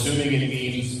 I'm assuming it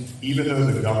means, even though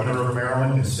the governor of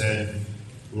Maryland has said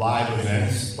live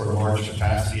events or large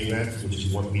capacity events, which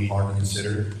is what we are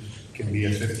considered, can be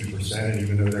at 50%, and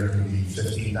even though there can be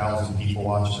 15,000 people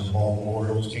watching the Baltimore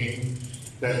Orioles game,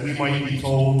 that we might be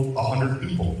told 100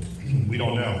 people. We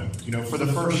don't know. For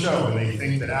the first show, and they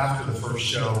think that after the first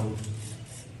show,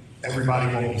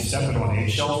 everybody won't be stepping on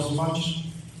eggshells as much.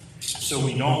 So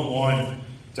we don't want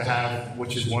to have,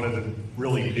 which is one of the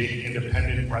really big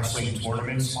independent wrestling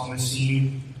tournaments on the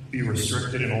scene, be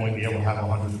restricted and only be able to have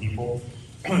 100 people.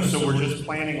 So we're just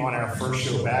planning on our first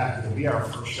show back. It'll be our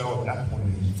first show at that point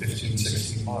in 15,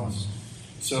 16 months.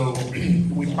 So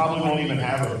we probably won't even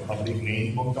have a big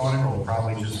name booked on it. It'll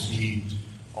probably just be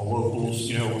a locals.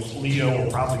 Leo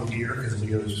will probably be here because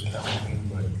Leo's everything.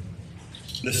 But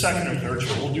the second or third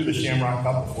show, we'll do the Shamrock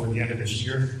Cup before the end of this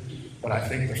year. But I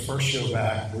think the first show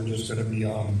back, we're just going to be,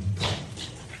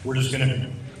 we're just going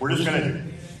to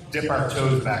dip our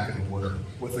toes back in the water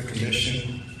with the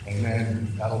commission, and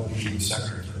then that'll be the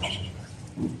second or third show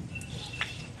back.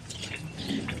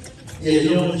 Yeah, you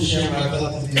don't want the Shamrock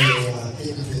Cup to be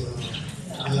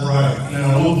right.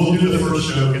 No, we'll do the first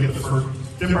show,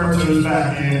 dip our toes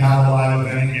back in, have a live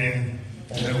event again,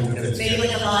 and then we'll get it. Maybe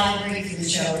like a live breakthrough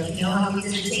show. You know how we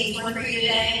did the tape one for you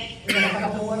today? We got a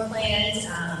couple more planned.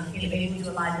 Maybe we'll do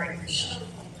a live breakthrough show.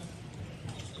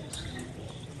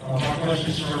 My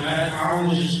question's for Matt. I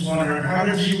was just wondering, how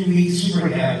did you meet Super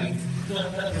Gabby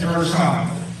the first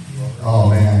time? Oh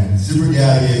man, Super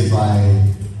Gabby is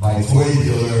my toy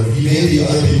dealer. He may be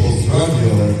other people's drug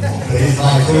dealer, but he's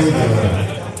my toy dealer.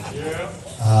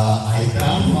 I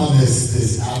found him on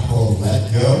this app called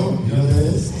Let Go. You know what that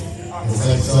is? It's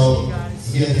like, so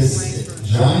he had this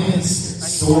giant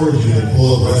storage unit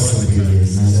full of wrestling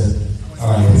figures, and I said,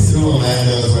 all right, it's in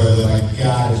Orlando, so I was like, I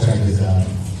gotta check this out.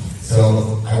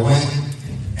 So I went,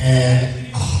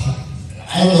 and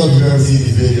I don't know if you've ever seen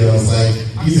these videos,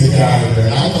 like, he's a character,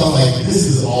 and I felt like this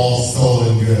is all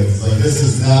stolen goods. Like, this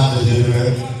is not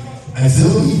legitimate.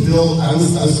 Until he built, I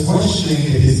was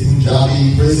questioning if his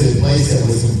Punjabi prison playset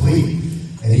was complete.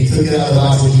 And he took it out of the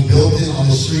box and he built it on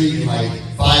the street in like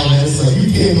 5 minutes. Like, you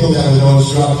can't build that with no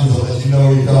instructions unless you know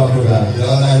what you're talking about. And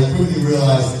I quickly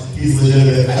realized he's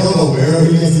legitimate. I don't know where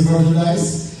he gets his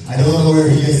merchandise. I don't know where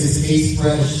he gets his Ace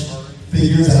Fresh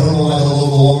figures. I don't know why the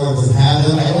local Walmart doesn't have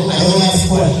them. I don't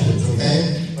ask questions,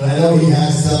 okay? But I know he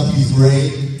has stuff. He's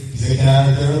great. He's a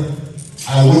character.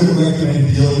 I wouldn't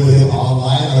recommend dealing with him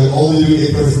online. I would only do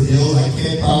in-person deals. I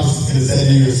can't promise he's going to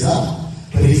send you your stuff,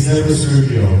 but he's never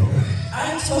screwed you over.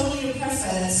 I'm totally impressed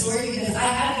by that story because I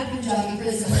have the Punjabi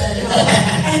prison set at home,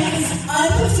 and it was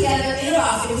unput together in a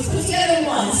box. It was put together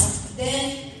once,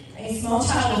 then I small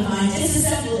child of mine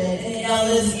disassembled it, and it now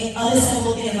lives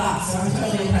unassembled in a box, so I'm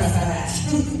totally impressed by that.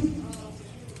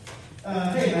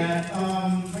 Hey Matt,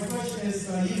 my question is,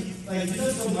 you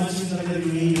done so much in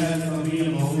WWE, you had media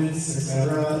moments,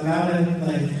 etc. Now that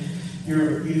you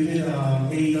did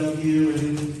AEW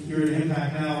and you're in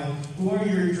Impact now, who are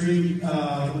your dream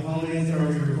opponents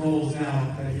or your goals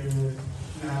now that you're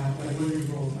now? Like, what are your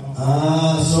goals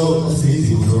now? So that's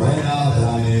easy. So right now that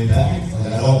I'm in Impact,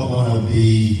 I don't want to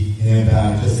be in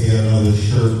Impact just to get another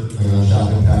shirt on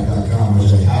shopimpact.com,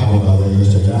 which I have one, by the way,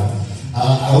 go check it out.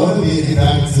 I want to be in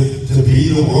Impact to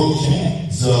be the world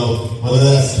champ. So whether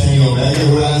that's Kenny Omega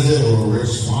who has it, or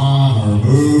Rich Swann, or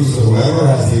Moose, or whoever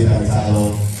has the Impact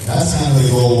title, that's kind of the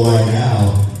goal right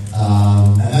now.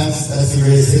 And that's the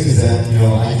greatest thing, is that,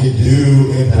 I could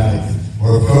do Impact,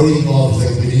 or Cody calls,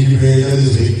 like, we need to create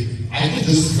this week. I could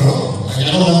just go. I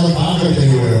don't have a contract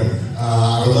anywhere. I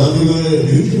would love to go to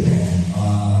New Japan. I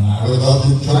would love to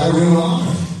try Ring of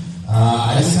Honor.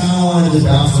 I just kind of want to just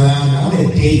bounce around. I want to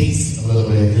get dates a little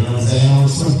bit. You know what I'm saying? I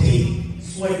just want to date.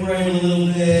 Swipe right a little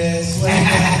bit. Swipe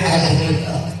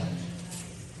right.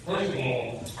 First of all,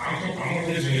 I'm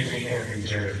originally from North New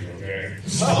Jersey, okay?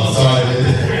 Oh, sorry.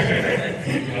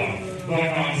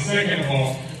 But second of all,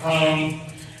 I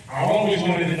always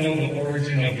wanted to know the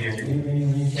origin of your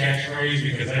woo-woo-woo catchphrase,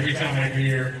 because every time I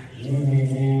hear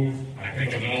woo-woo-woo, I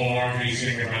think of an old R&B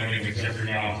singer by the name of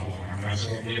Jeffrey Osborne. I'm not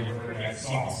sure if you ever heard that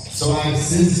song. So I've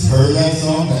since heard that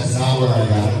song. That's not where I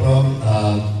got it from.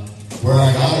 Where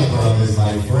I got it from is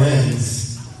my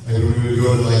friends. Like, when we would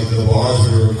go to the bars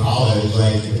when we were in college.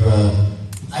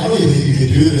 I don't even think you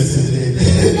could do this in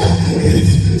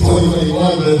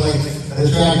 2021, but if an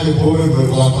attractive woman would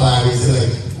walk by, we'd say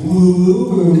woo woo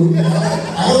woo. I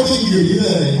don't think you could do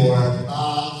that anymore.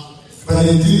 But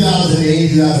in 2008,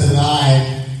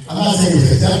 2009, I'm not saying it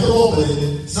was acceptable, but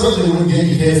it certainly wouldn't get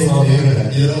you canceled on the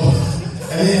internet,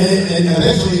 And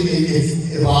eventually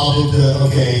it evolved into,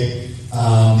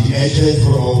 the Edgeheads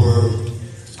were over.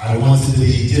 I wanted to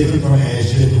be different from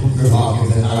Edge, different from Chris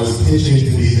Hawkins, and I was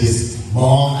pitching to be this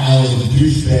Long Island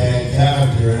douchebag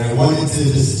character, and I wanted to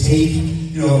just take,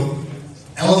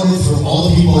 elements from all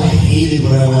the people I hated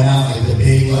when I went out, like the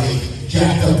big,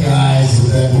 jacked up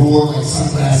guys that wore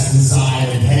sunglasses inside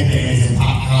and headbands and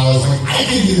pop collars. I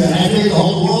can do that. I made the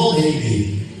whole world hate me,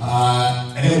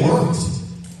 and it worked.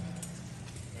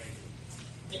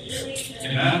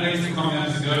 And that makes me come out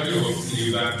to W. We'll see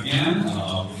you back again. I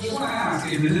want to ask,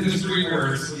 in an industry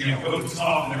where it's over the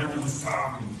top and everyone's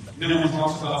talking, no one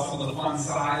talks about some of the fun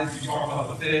sides. You talk about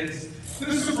the figs.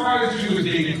 This surprises you as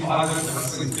being a closet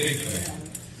wrestling big fan.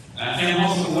 And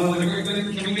also, one of the great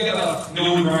things, can we get a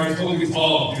knowing where I told you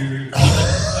all, dude? I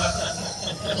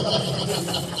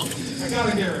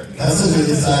gotta hear it. That's such an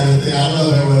insider thing. I don't know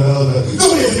if everyone knows, but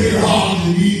nobody has bigger arms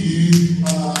than me, dude.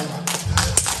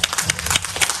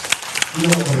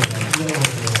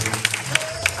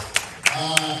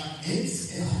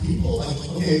 People I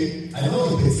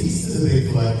know Batista's a big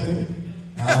collector.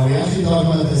 We actually talked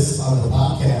about this on the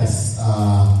podcast,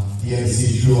 the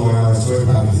MC True on our story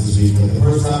podcast this week. But the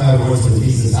first time I went to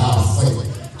Batista's house, it's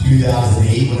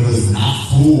 2008, when it was not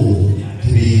cool to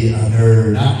be a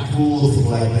nerd, not cool to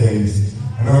collect things.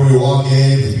 I remember we walk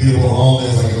in, this beautiful home,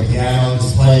 there's a piano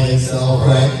just playing itself,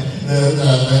 right?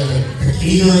 The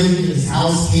catering, his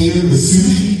house catered with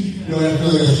sushi,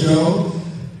 after a show.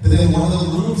 But then one of the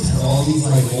rooms had all these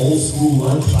old school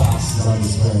lunch boxes on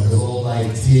display. Those old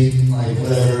tin,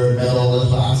 whatever, metal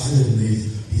lunch boxes, and these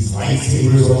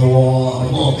lightsabers on the wall.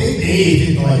 I'm like, Big Dave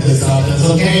didn't like this stuff. It's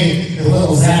okay if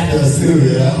little Zach does too,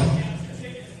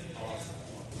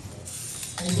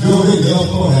 Joe,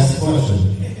 go ask the question.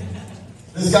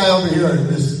 This guy over here,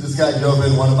 this guy Joe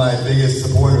been one of my biggest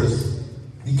supporters.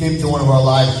 He came to one of our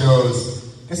live shows,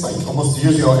 I guess almost 2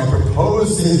 years ago, and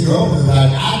proposed to his girlfriend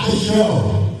at the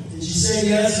show. Did you say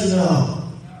yes or no?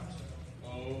 Oh,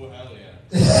 hell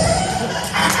yeah.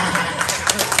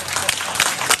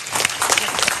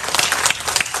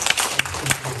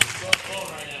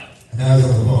 And I was on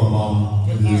the phone, Mom,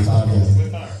 with this podcast.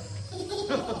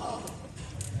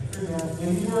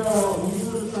 When you were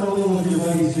traveling with your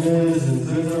buddies Jizz and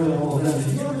Zither and all of them,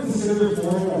 did you ever consider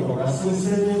forming a wrestling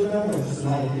stable with them, or just an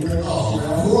idea? Oh, of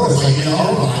course, I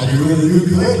do with a new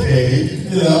clip, baby.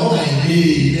 Me,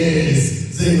 Miz,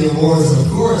 Ziggler, Morrison,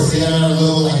 of course, they got a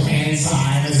little hand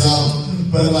sign and stuff,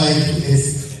 but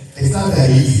it's not that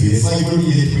easy. It's like when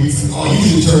you get tweets,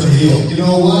 you should turn heel. You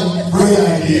know what? Great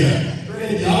idea.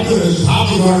 I'm gonna just hop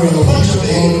the guard and punch up the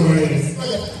whole ring.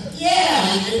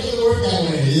 It doesn't work that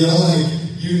way.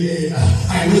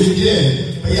 I wish it did.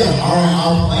 But yeah,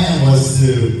 our plan was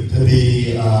to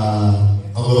be a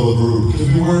little group because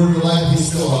we were relaxed, we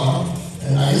still are.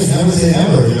 And I just never say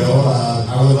never, you know.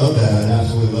 I would love that. I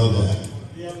absolutely love that.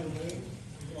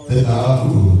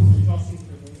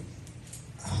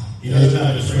 He doesn't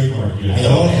have a trademark yet.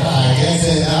 I can't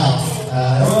say it now. I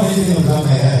don't have anything on the top of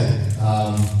my head.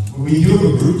 We do have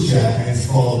a group chat, and it's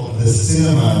called the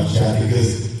Cinema Chat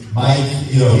because Mike,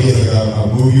 you know, he has like a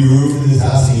movie room in his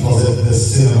house, and he calls it the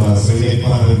Cinema, so we make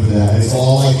fun of him for that. And it's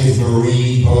all like his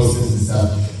marine posters and stuff.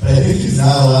 But I think he's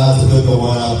not allowed to put the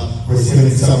one up where it's him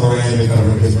and some Miranda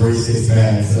cover because Maurice gets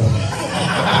mad. So.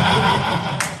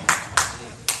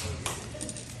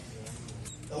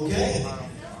 Okay.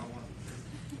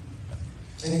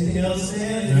 Anything else,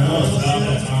 Dan? No, it's about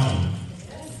that time.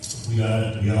 We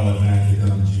gotta let Mac get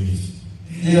done the cheese.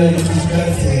 Yeah, I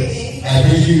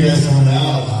appreciate you guys coming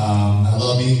out. I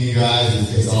love meeting you guys.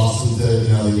 It's awesome to, you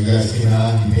know, that you guys came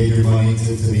out and you paid your money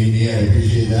to meet me. I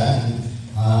appreciate that. And,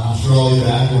 I'm sure I'll be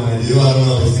back when I do. I don't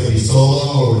know if it's going to be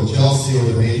solo or with Chelsea or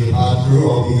with the Major Pod crew.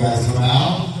 I hope you guys come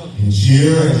out and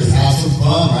cheer and just have some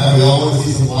fun, right? We all want to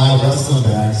see some live wrestling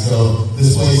back. So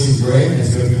this place is great and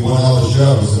it's going to be one hell of a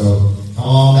show. So come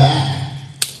on back.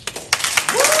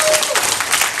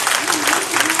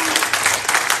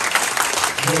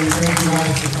 Thank you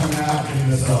guys for coming out and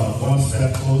getting us one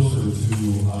step closer to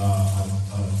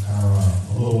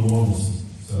a little normalcy.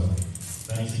 So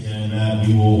thanks again, Matt.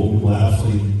 We will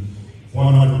absolutely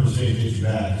 100% get you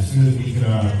back as soon as we can.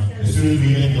 As soon as we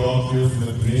get the all clear from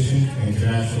the commission and can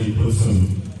actually put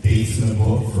some dates in the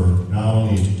book for not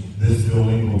only this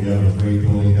building, but we have a great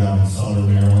building down in Southern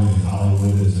Maryland and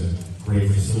Hollywood is a great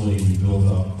facility. We built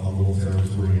up a little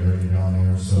territory area down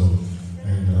there. So,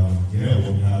 and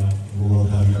we'll love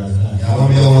to have you guys back. I want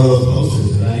to be on one of those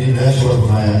posters, and I need that short for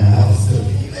my house too.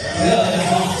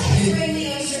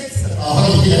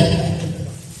 Oh yeah.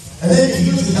 And then if you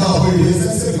use the California business,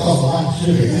 that's going to cost a lot of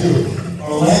sugar too.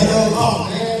 Orlando, oh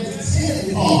man,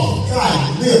 oh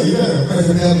God, Leo, you better press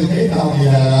the family PayPal me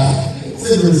that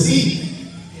send a receipt.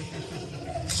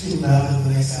 Shoot him out in the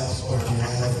next house party.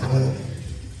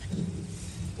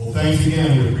 Well, thanks again.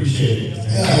 We appreciate it.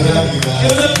 Yeah, I love you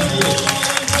guys.